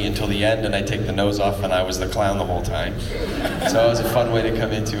not me until the end, and I take the nose off, and I was the clown the whole time. So it was a fun way to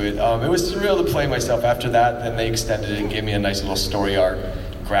come into it. It was surreal to play myself. After that, then they extended it and gave me a nice little story arc,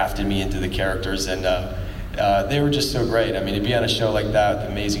 grafted me into the characters, and they were just so great. I mean, to be on a show like that, with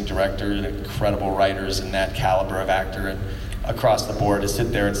amazing director and incredible writers and that caliber of actor, and across the board, to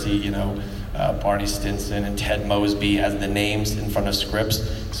sit there and see, Barney Stinson and Ted Mosby as the names in front of scripts.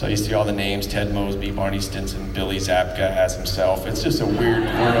 So you see all the names, Ted Mosby, Barney Stinson, Billy Zabka as himself. It's just a weird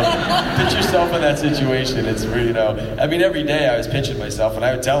world. Put yourself in that situation. It's weird, I mean, every day I was pinching myself, and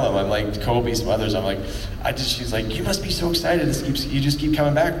I would tell him, I'm like, Kobe, some others, I'm like, she's like, you must be so excited. You just keep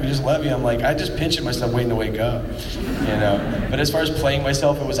coming back. We just love you. I'm like, I just pinching myself waiting to wake up, But as far as playing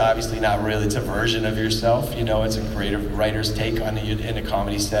myself, it was obviously not really. It's a version of yourself, It's a creative writer's take on it in a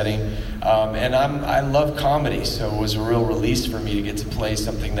comedy setting. And I love comedy, so it was a real release for me to get to play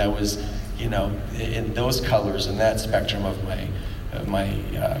something that was, in those colors and that spectrum of my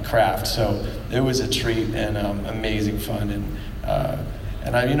craft. So it was a treat and amazing fun.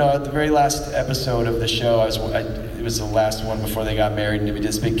 And I, at the very last episode of the show, it was the last one before they got married, and we did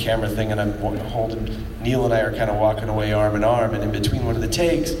this big camera thing, and I'm holding, Neil and I are kind of walking away arm in arm, and in between one of the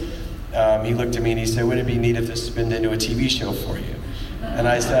takes, he looked at me and he said, wouldn't it be neat if this spun into a TV show for you? And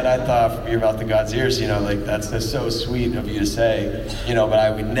I said, I thought from You're About the God's Ears, that's so sweet of you to say, but I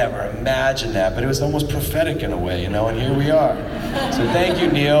would never imagine that. But it was almost prophetic in a way, and here we are. So thank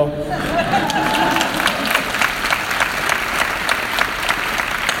you, Neil.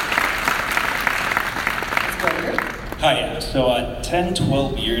 Hi, yeah. So 10,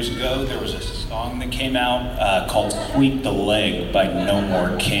 12 years ago, there was a song that came out called Sweep the Leg by No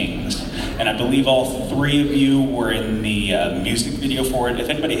More Kings. And I believe all three of you were in the music video for it. If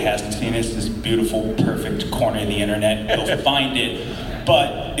anybody hasn't seen it, it's this beautiful, perfect corner of the internet. You'll find it.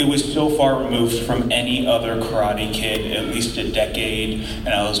 But it was so far removed from any other Karate Kid, at least a decade. And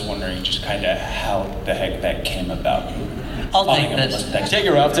I was wondering just kind of how the heck that came about. I'll take this. Take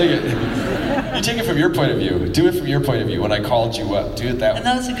it, Ralph, take it. You take it from your point of view. Do it from your point of view when I called you up. Do it that way.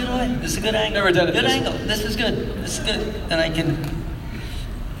 No, it's a good way. It's a good angle. Never done it Good this angle. This is good. This is good. And I can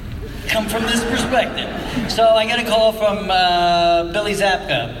come from this perspective. So I got a call from Billy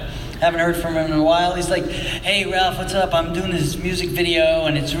Zabka. Haven't heard from him in a while. He's like, hey, Ralph, what's up? I'm doing this music video,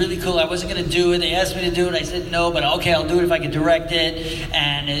 and it's really cool. I wasn't going to do it. They asked me to do it. I said no, but okay, I'll do it if I can direct it.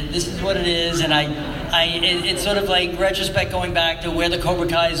 And this is what it is. And it's sort of like retrospect going back to where the Cobra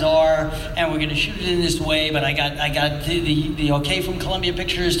Kais are, and we're going to shoot it in this way, but I got the okay from Columbia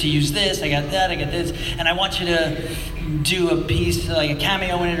Pictures to use this. I got that, I got this. And I want you to do a piece, like a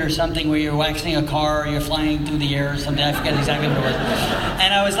cameo in it or something, where you're waxing a car or you're flying through the air or something. I forget exactly what it was.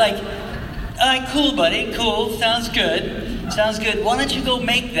 And I was like, all right, cool, buddy, cool, sounds good. Sounds good. Why don't you go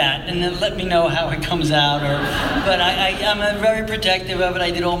make that and then let me know how it comes out? But I'm very protective of it.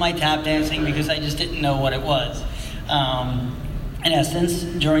 I did all my tap dancing because I just didn't know what it was. In essence,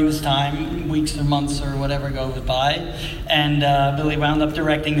 during this time, weeks or months or whatever goes by, and Billy wound up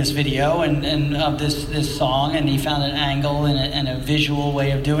directing this video and of this song, and he found an angle and a visual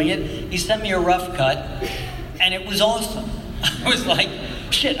way of doing it. He sent me a rough cut, and it was awesome. I was like,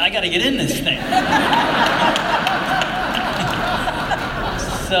 shit, I gotta get in this thing.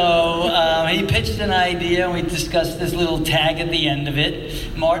 So he pitched an idea, and we discussed this little tag at the end of it.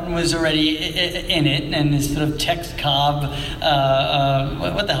 Martin was already in it, and this sort of Tex Cobb,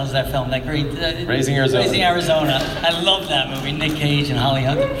 what the hell is that film? That great... Raising Arizona. Raising Arizona. I love that movie. Nick Cage and Holly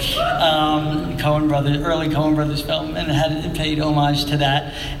Hunter. Coen Brothers, early Coen Brothers film, and it paid homage to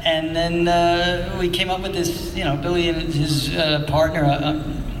that. And then we came up with this, Billy and his partner,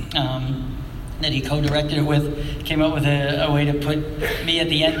 that he co-directed it with, came up with a way to put me at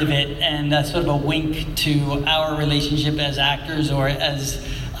the end of it, and that's sort of a wink to our relationship as actors or as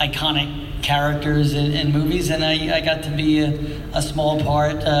iconic characters in movies, and I got to be a small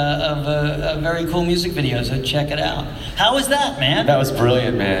part of a very cool music video, so check it out. How was that, man? That was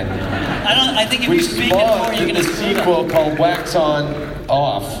brilliant, man. I think if you speak it more, you're going to see a sequel called Wax On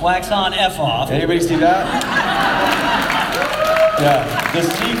Off. Wax On F Off. Anybody see that? Yeah, the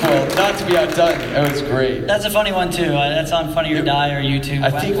sequel, not to be outdone, it was great. That's a funny one too. That's on Funny or Die or YouTube. I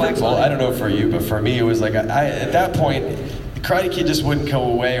think, I don't know for you, but for me, it was like, at that point, the Karate Kid just wouldn't go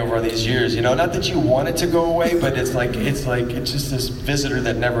away over these years. Not that you want it to go away, but it's just this visitor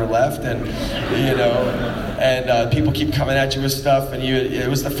that never left, and and people keep coming at you with stuff, and it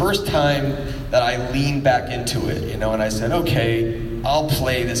was the first time that I leaned back into it, and I said, okay, I'll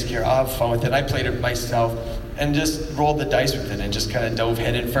play this here, I'll have fun with it. I played it myself. And just rolled the dice with it and just kind of dove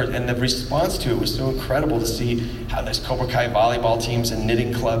head in first. And the response to it was so incredible to see how there's Cobra Kai volleyball teams and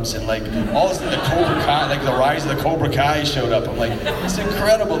knitting clubs and all of a sudden the Cobra Kai, the rise of the Cobra Kai showed up. I'm like, it's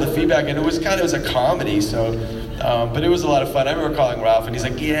incredible, the feedback. And it was a comedy, so, but it was a lot of fun. I remember calling Ralph and he's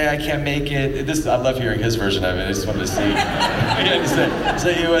like, yeah, I can't make it. I love hearing his version of it. I just wanted to see.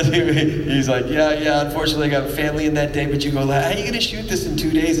 He's like, yeah, unfortunately I got family in that day, but you go, how are you going to shoot this in 2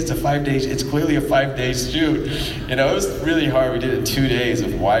 days? It's clearly a 5-day shoot. It was really hard. We did it in 2 days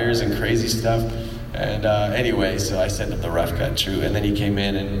of wires and crazy stuff. And anyway, so I sent him the rough cut, true. And then he came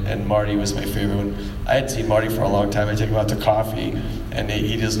in, and Marty was my favorite one. I hadn't seen Marty for a long time. I took him out to coffee, and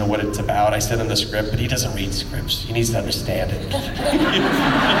he doesn't know what it's about. I sent him the script, but he doesn't read scripts. He needs to understand it. So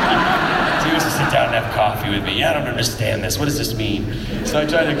he was to sit down and have coffee with me. I don't understand this. What does this mean? So I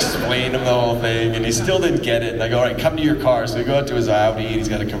tried to explain to him the whole thing, and he still didn't get it. And I go, all right, come to your car. So we go out to his Audi, and he's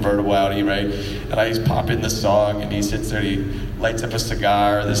got a convertible Audi, right? And I just pop in the song, and he sits there, and he lights up a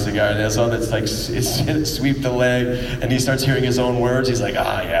cigar, and there's all that's like, it's sweep the leg, and he starts hearing his own words. He's like,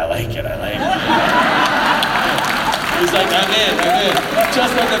 yeah, I like it. He's like, I'm in.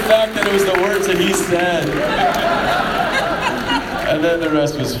 Just on the fact that it was the words that he said. And then the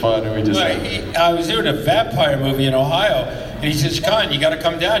rest was fun, and we just... I was doing a vampire movie in Ohio, and he says, Con, you gotta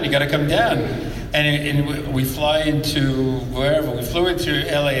come down. And we fly into wherever. We flew into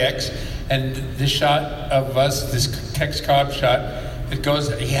LAX, and the shot of us, this Tex Cobb shot,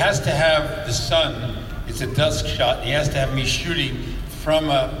 he has to have the sun, it's a dusk shot, and he has to have me shooting from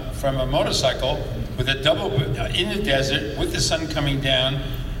a motorcycle with a double, in the desert, with the sun coming down,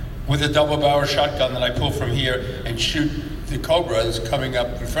 with a double-barrel shotgun that I pull from here and shoot the cobra that's coming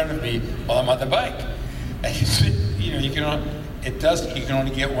up in front of me while I'm on the bike. And you know, you can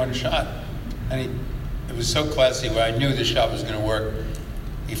only get one shot. And it was so classy where I knew the shot was going to work.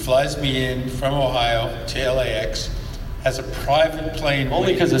 He flies me in from Ohio to LAX, has a private plane.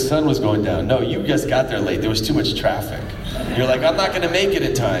 Only because the sun was going down. No, you just got there late. There was too much traffic. You're like, I'm not going to make it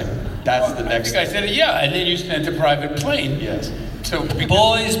in time. That's the next. I said, yeah, and then you sent a private plane. Yes. So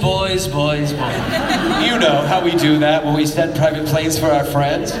boys. You know how we do that when we send private planes for our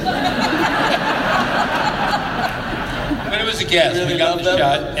friends. But it was a gas. Really we got the love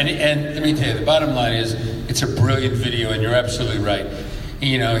shot, and let me tell you, the bottom line is, it's a brilliant video, and you're absolutely right.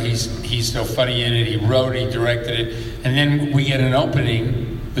 You know, he's so funny in it. He wrote it, he directed it, and then we get an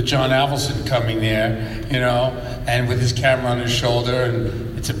opening with John Avildsen coming there, you know, and with his camera on his shoulder,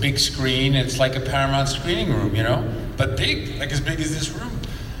 and it's a big screen. It's like a Paramount screening room, you know, but big, like as big as this room,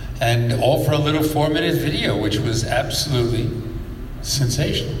 and all for a little 4-minute video, which was absolutely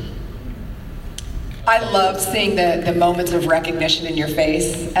sensational. I love seeing the moments of recognition in your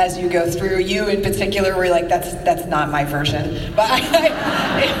face as you go through. You in particular, where you're like, that's not my version. But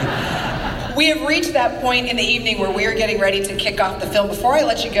we have reached that point in the evening where we are getting ready to kick off the film. Before I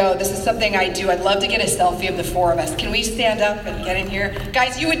let you go, this is something I do. I'd love to get a selfie of the four of us. Can we stand up and get in here?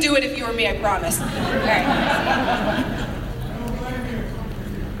 Guys, you would do it if you were me, I promise. All right.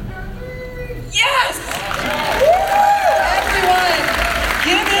 Yes! Woo! Everyone!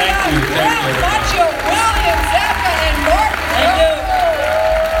 Give it up, Ralph Macchio Williams, Zappa, and Mark.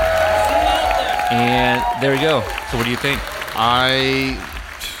 And there we go. So what do you think?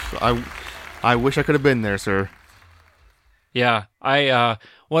 I wish I could have been there, sir. Yeah,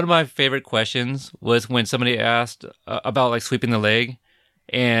 one of my favorite questions was when somebody asked about like sweeping the leg,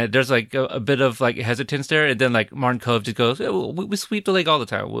 and there's like a bit of like hesitance there, and then like Martin Kove just goes, we sweep the leg all the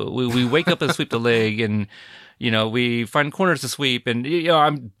time. We wake up and sweep the leg, and you know, we find corners to sweep, and you know,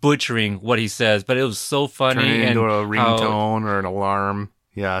 I'm butchering what he says, but it was so funny. Turning into a ringtone or an alarm.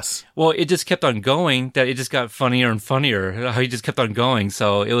 Yes. Well, it just kept on going. That it just got funnier and funnier. How he just kept on going.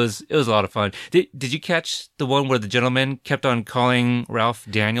 So it was a lot of fun. Did you catch the one where the gentleman kept on calling Ralph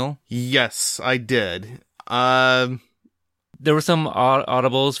Daniel? Yes, I did. There were some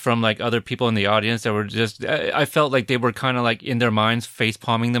audibles from like other people in the audience that were just. I felt like they were kind of like in their minds face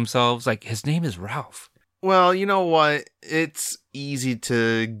palming themselves. Like, his name is Ralph. Well, you know what? It's easy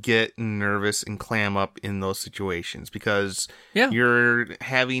to get nervous and clam up in those situations because you're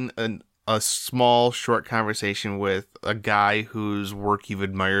having a small, short conversation with a guy whose work you've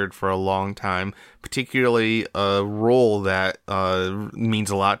admired for a long time, particularly a role that means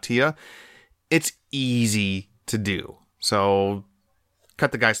a lot to you. It's easy to do. So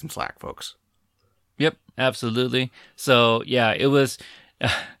cut the guy some slack, folks. Yep, absolutely. So, yeah, it was...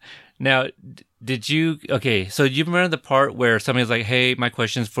 Now... Did you, so do you remember the part where somebody was like, hey, my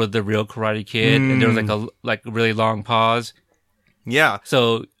question's for the real Karate Kid, and there was like a really long pause? Yeah.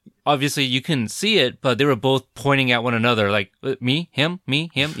 So, obviously you couldn't see it, but they were both pointing at one another, like, me, him,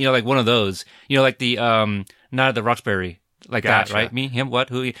 you know, like one of those. You know, like the, Night at the Roxbury, like Gotcha. that, right? Me, him, what,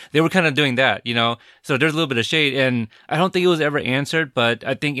 who? They were kind of doing that, you know? So there's a little bit of shade, and I don't think it was ever answered, but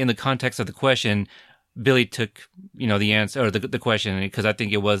I think in the context of the question, Billy took, you know, the answer or the question because I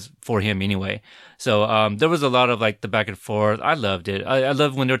think it was for him anyway. So there was a lot of like the back and forth. I loved it. I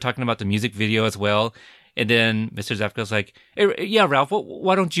loved when they were talking about the music video as well. And then Mr. Zapka was like, hey, yeah, Ralph,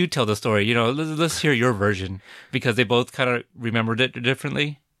 why don't you tell the story? You know, let's hear your version because they both kind of remembered it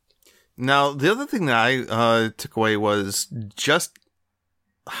differently. Now, the other thing that I took away was just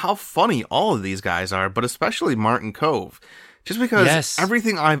how funny all of these guys are, but especially Martin Kove. Just because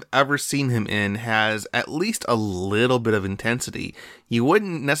everything I've ever seen him in has at least a little bit of intensity. You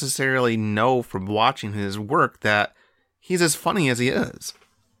wouldn't necessarily know from watching his work that he's as funny as he is.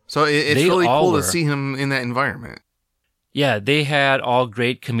 So it's really cool to see him in that environment. Yeah, they had all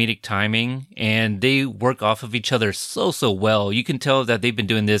great comedic timing, and they work off of each other so well. You can tell that they've been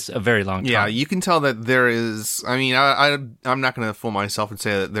doing this a very long time. Yeah, you can tell that there is... I mean, I'm not going to fool myself and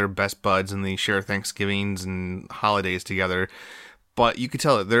say that they're best buds and they share Thanksgivings and holidays together, but you can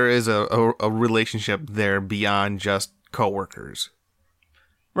tell that there is a relationship there beyond just coworkers.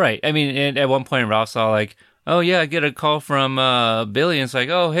 Right. I mean, and at one point, Ralph saw like, oh, yeah, I get a call from Billy, and it's like,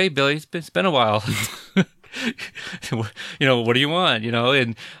 oh, hey, Billy, it's been a while. You know, what do you want? You know,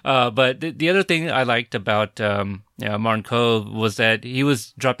 and but the other thing I liked about Martin Kove was that he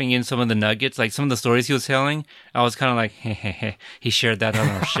was dropping in some of the nuggets, like some of the stories he was telling. I was kind of like, hey, he shared that on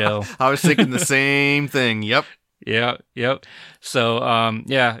our show. I was thinking the same thing. Yep. Yep. So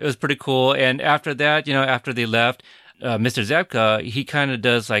yeah, it was pretty cool. And after that, you know, after they left, Mr. Zapka, he kind of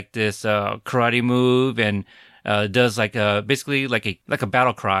does like this karate move, and does like basically like a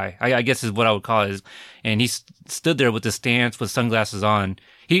battle cry, I guess is what I would call it. And he stood there with the stance with sunglasses on.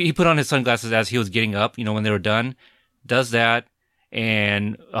 He put on his sunglasses as he was getting up, when they were done. Does that,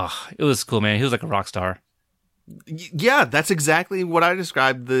 and it was cool, man. He was like a rock star. Yeah, that's exactly what I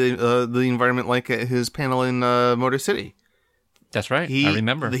described the environment like at his panel in Motor City. That's right. I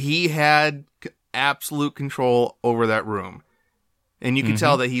remember. He had absolute control over that room. And you could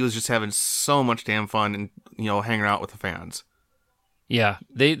tell that he was just having so much damn fun and, hanging out with the fans. Yeah,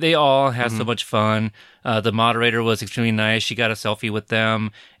 they all had so much fun. The moderator was extremely nice. She got a selfie with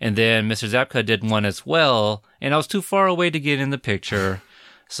them. And then Mr. Zabka did one as well. And I was too far away to get in the picture.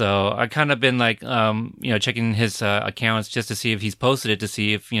 So I kind of been like, checking his accounts just to see if he's posted it, to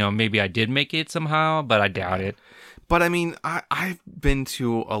see if, maybe I did make it somehow, but I doubt it. But I mean, I've been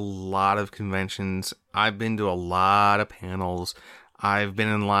to a lot of conventions. I've been to a lot of panels. I've been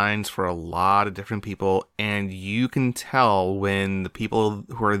in lines for a lot of different people, and you can tell when the people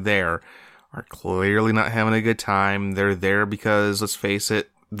who are there are clearly not having a good time. They're there because, let's face it,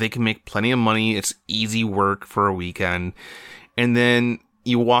 they can make plenty of money. It's easy work for a weekend. And then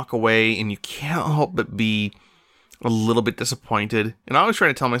you walk away and you can't help but be a little bit disappointed. And I always try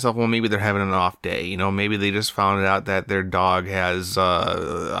to tell myself, well, maybe they're having an off day. Maybe they just found out that their dog has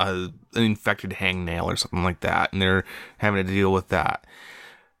an infected hangnail or something like that, and they're having to deal with that.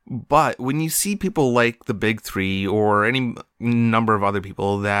 But when you see people like the Big Three or any number of other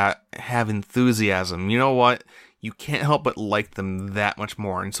people that have enthusiasm, you know what? You can't help but like them that much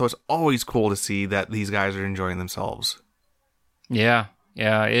more. And so it's always cool to see that these guys are enjoying themselves. Yeah,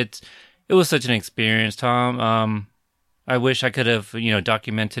 it was such an experience, Tom. I wish I could have,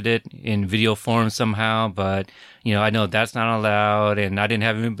 documented it in video form somehow, but, I know that's not allowed, and I didn't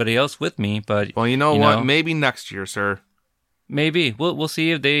have anybody else with me, but... Well, you know what? Maybe next year, sir. Maybe. We'll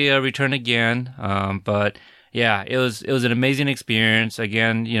see if they return again, but... Yeah, it was an amazing experience.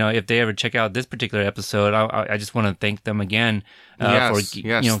 Again, if they ever check out this particular episode, I just want to thank them again for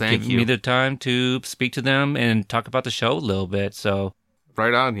giving me the time to speak to them and talk about the show a little bit. So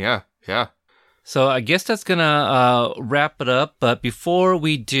right on, yeah. So I guess that's gonna wrap it up. But before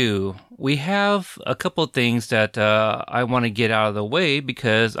we do, we have a couple of things that I want to get out of the way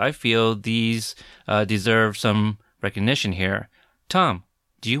because I feel these deserve some recognition here. Tom,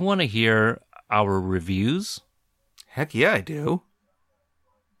 do you want to hear our reviews? Heck yeah, I do.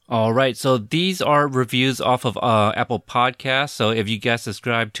 All right, so these are reviews off of Apple Podcasts. So if you guys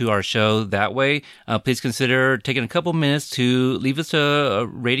subscribe to our show that way, please consider taking a couple minutes to leave us a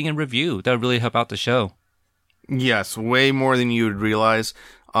rating and review. That would really help out the show. Yes, way more than you would realize.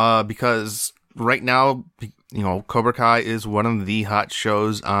 Because right now, Cobra Kai is one of the hot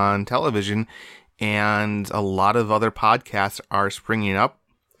shows on television, and a lot of other podcasts are springing up.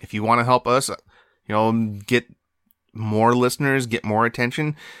 If you want to help us, get more listeners, get more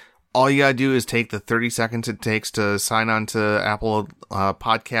attention, all you gotta do is take the 30 seconds it takes to sign on to Apple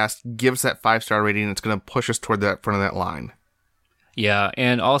Podcast, give us that 5-star rating, and it's going to push us toward that front of that line. Yeah,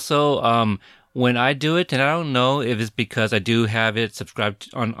 and also, when I do it, and I don't know if it's because I do have it subscribed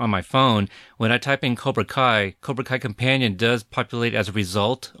on my phone, when I type in Cobra Kai Companion does populate as a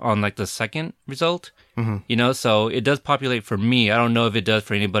result on like the second result. Mm-hmm. So it does populate for me. I don't know if it does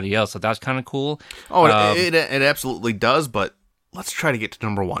for anybody else, so that's kind of cool. Oh, it absolutely does, but let's try to get to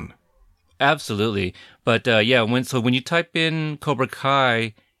number 1. Absolutely. But when you type in Cobra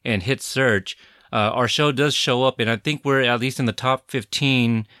Kai and hit search, our show does show up, and I think we're at least in the top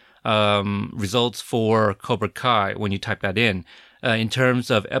 15 results for Cobra Kai when you type that in. In terms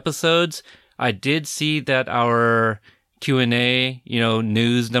of episodes, I did see that our Q&A,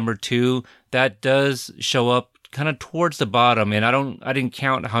 news number 2, that does show up kind of towards the bottom, and I didn't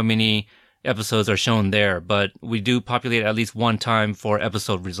count how many episodes are shown there, but we do populate at least one time for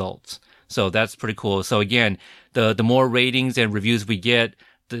episode results. So that's pretty cool. So again, the more ratings and reviews we get,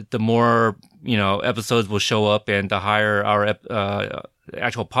 the more, episodes will show up, and the higher our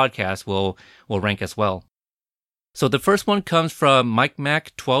actual podcast will rank as well. So the first one comes from Mike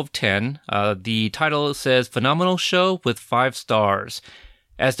Mac 1210. The title says, "Phenomenal show with 5 stars.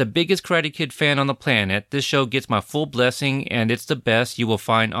 As the biggest Karate Kid fan on the planet, this show gets my full blessing, and it's the best you will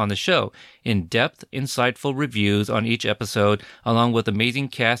find on the show. In-depth, insightful reviews on each episode, along with amazing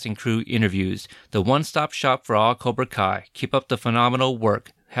cast and crew interviews. The one-stop shop for all Cobra Kai. Keep up the phenomenal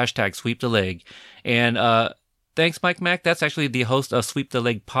work. #SweepTheLeg." And thanks, Mike Mac. That's actually the host of Sweep the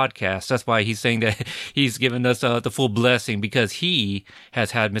Leg podcast. That's why he's saying that he's given us the full blessing, because he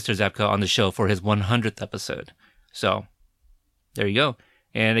has had Mr. Zabka on the show for his 100th episode. So there you go.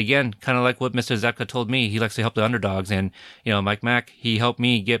 And again, kind of like what Mr. Zabka told me, he likes to help the underdogs. And, Mike Mac, he helped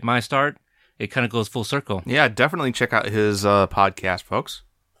me get my start. it kind of goes full circle. Yeah, definitely check out his podcast, folks.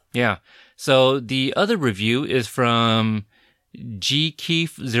 Yeah. So the other review is from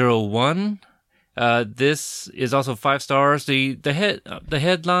GKeef01. This is also 5 stars.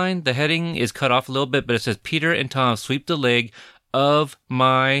 The heading is cut off a little bit, but it says Peter and Tom sweep the leg of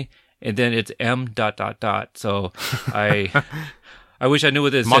my, and then it's M ... So I wish I knew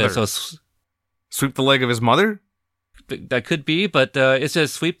what this says. So sweep the leg of his mother? That could be, but it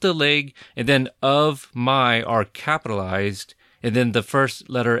says sweep the leg, and then of my are capitalized, and then the first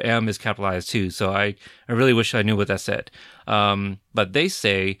letter M is capitalized too. So I really wish I knew what that said. But they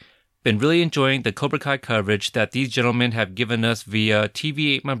say, been really enjoying the Cobra Kai coverage that these gentlemen have given us via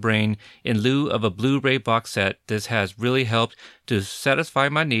TV Ate My Brain in lieu of a Blu-ray box set. This has really helped to satisfy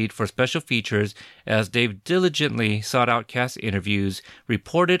my need for special features as they've diligently sought out cast interviews,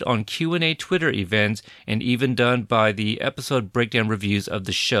 reported on Q&A Twitter events, and even done by the episode breakdown reviews of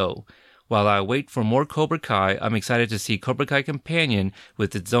the show. While I wait for more Cobra Kai, I'm excited to see Cobra Kai Companion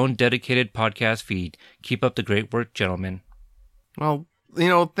with its own dedicated podcast feed. Keep up the great work, gentlemen. Well,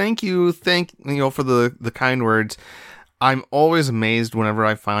 thank you for the kind words. I'm always amazed whenever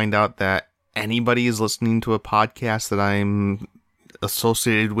I find out that anybody is listening to a podcast that I'm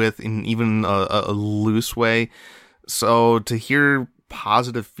associated with in even a loose way. So to hear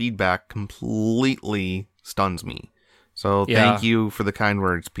positive feedback completely stuns me. So thank you for the kind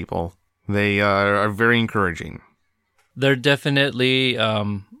words, people. They are very encouraging. They're definitely...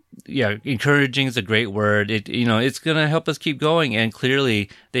 encouraging is a great word. It's going to help us keep going. And clearly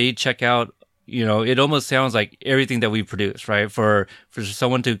they check out, it almost sounds like everything that we produce, right? For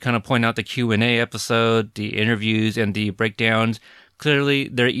someone to kind of point out the Q&A episode, the interviews and the breakdowns, clearly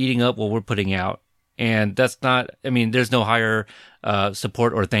they're eating up what we're putting out. And that's not, there's no higher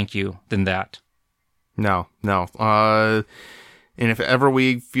support or thank you than that. No. And if ever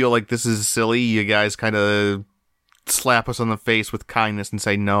we feel like this is silly, you guys kind of slap us on the face with kindness and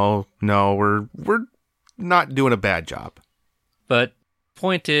say, no, we're not doing a bad job. But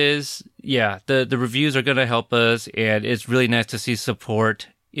point is, the reviews are going to help us, and it's really nice to see support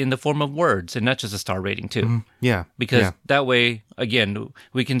in the form of words and not just a star rating too. Mm-hmm. Yeah. Because that way, again,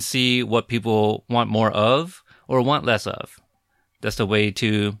 we can see what people want more of or want less of. That's the way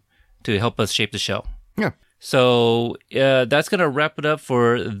to help us shape the show. Yeah. So that's going to wrap it up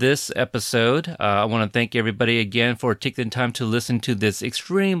for this episode. I want to thank everybody again for taking the time to listen to this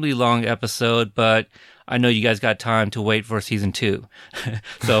extremely long episode, but I know you guys got time to wait for season 2.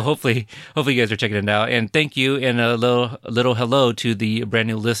 So hopefully you guys are checking it out. And thank you, and a little hello to the brand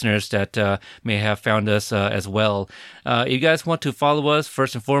new listeners that may have found us as well. If you guys want to follow us,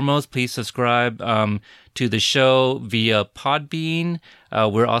 first and foremost, please subscribe to the show via Podbean.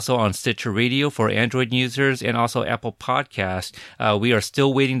 We're also on Stitcher Radio for Android users and also Apple Podcasts. We are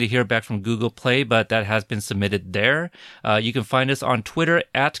still waiting to hear back from Google Play, but that has been submitted there. You can find us on Twitter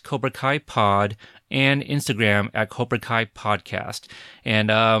at Cobra Kai Pod and Instagram at Cobra Kai Podcast.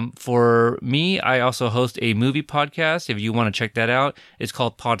 And for me, I also host a movie podcast. If you want to check that out, it's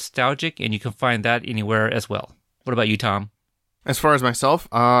called Podstalgic, and you can find that anywhere as well. What about you, Tom? As far as myself,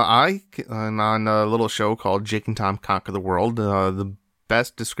 I'm on a little show called Jake and Tom Conquer the World. The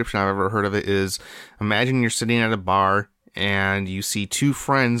best description I've ever heard of it is, imagine you're sitting at a bar and you see 2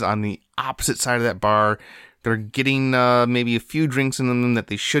 friends on the opposite side of that bar. They're getting maybe a few drinks in them that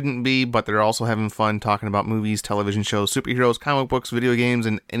they shouldn't be, but they're also having fun talking about movies, television shows, superheroes, comic books, video games,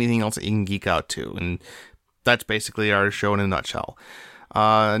 and anything else that you can geek out to. And that's basically our show in a nutshell.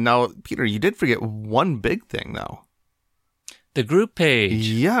 Now, Peter, you did forget one big thing, though. The group page.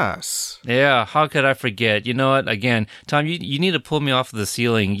 Yes. Yeah, how could I forget? You know what? Again, Tom, you need to pull me off of the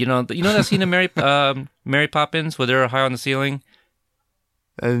ceiling. You know that scene of Mary Poppins where they're high on the ceiling?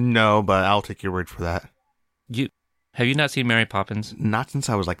 No, but I'll take your word for that. Have you not seen Mary Poppins? Not since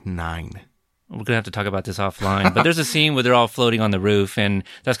I was like 9. We're going to have to talk about this offline. But there's a scene where they're all floating on the roof, and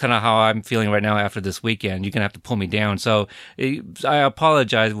that's kind of how I'm feeling right now after this weekend. You're going to have to pull me down. So I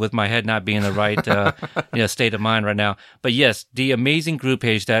apologize with my head not being in the right state of mind right now. But yes, the amazing group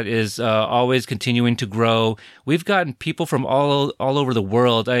page that is always continuing to grow. We've gotten people from all over the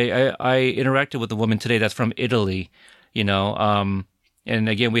world. I interacted with a woman today that's from Italy, and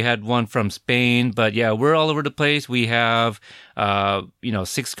again, we had one from Spain, but yeah, we're all over the place. We have,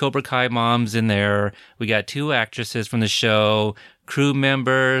 6 Cobra Kai moms in there. We got 2 actresses from the show, crew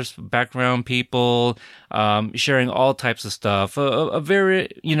members, background people, sharing all types of stuff.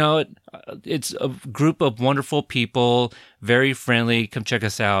 It's a group of wonderful people, very friendly. Come check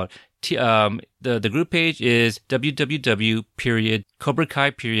us out. The group page is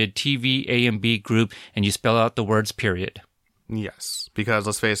www.CobraKai.TVAMB group, and you spell out the words period. Yes, because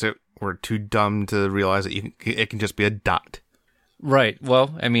let's face it, We're too dumb to realize that it can just be a dot. Right.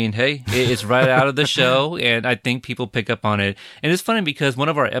 Well, I mean, hey, it's right out of the show, and I think people pick up on it. And it's funny because one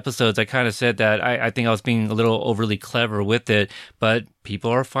of our episodes, I kind of said that I think I was being a little overly clever with it, but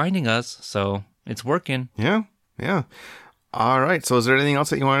people are finding us, so it's working. Yeah. All right. So is there anything else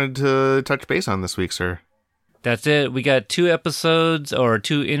that you wanted to touch base on this week, sir? That's it. We got 2 episodes, or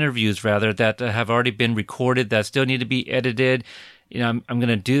 2 interviews, rather, that have already been recorded that still need to be edited. You know, I'm going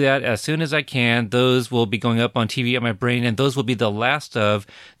to do that as soon as I can. Those will be going up on TV at my brain, and those will be the last of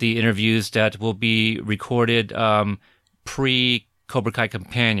the interviews that will be recorded pre-Cobra Kai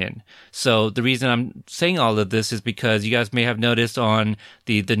Companion. So the reason I'm saying all of this is because you guys may have noticed on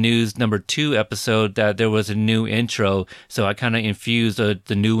the news number 2 episode that there was a new intro. So I kind of infused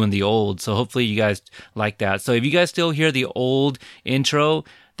the new and the old. So hopefully you guys like that. So if you guys still hear the old intro,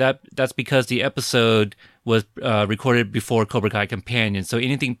 that's because the episode was recorded before Cobra Kai Companion. So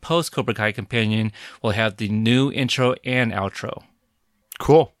anything post Cobra Kai Companion will have the new intro and outro.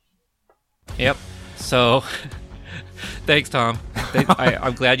 Cool. Yep. So thanks, Tom.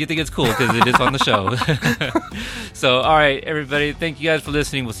 I'm glad you think it's cool because it is on the show. So, all right, everybody. Thank you guys for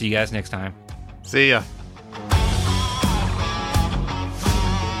listening. We'll see you guys next time. See ya.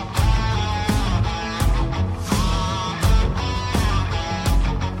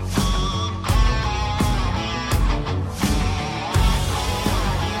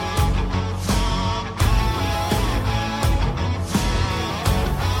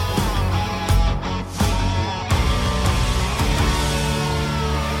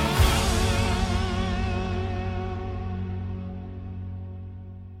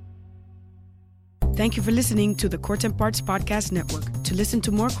 Thank you for listening to the Court and Parts Podcast Network. To listen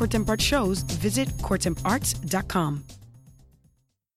to more Court and Parts shows, visit courtandarts.com.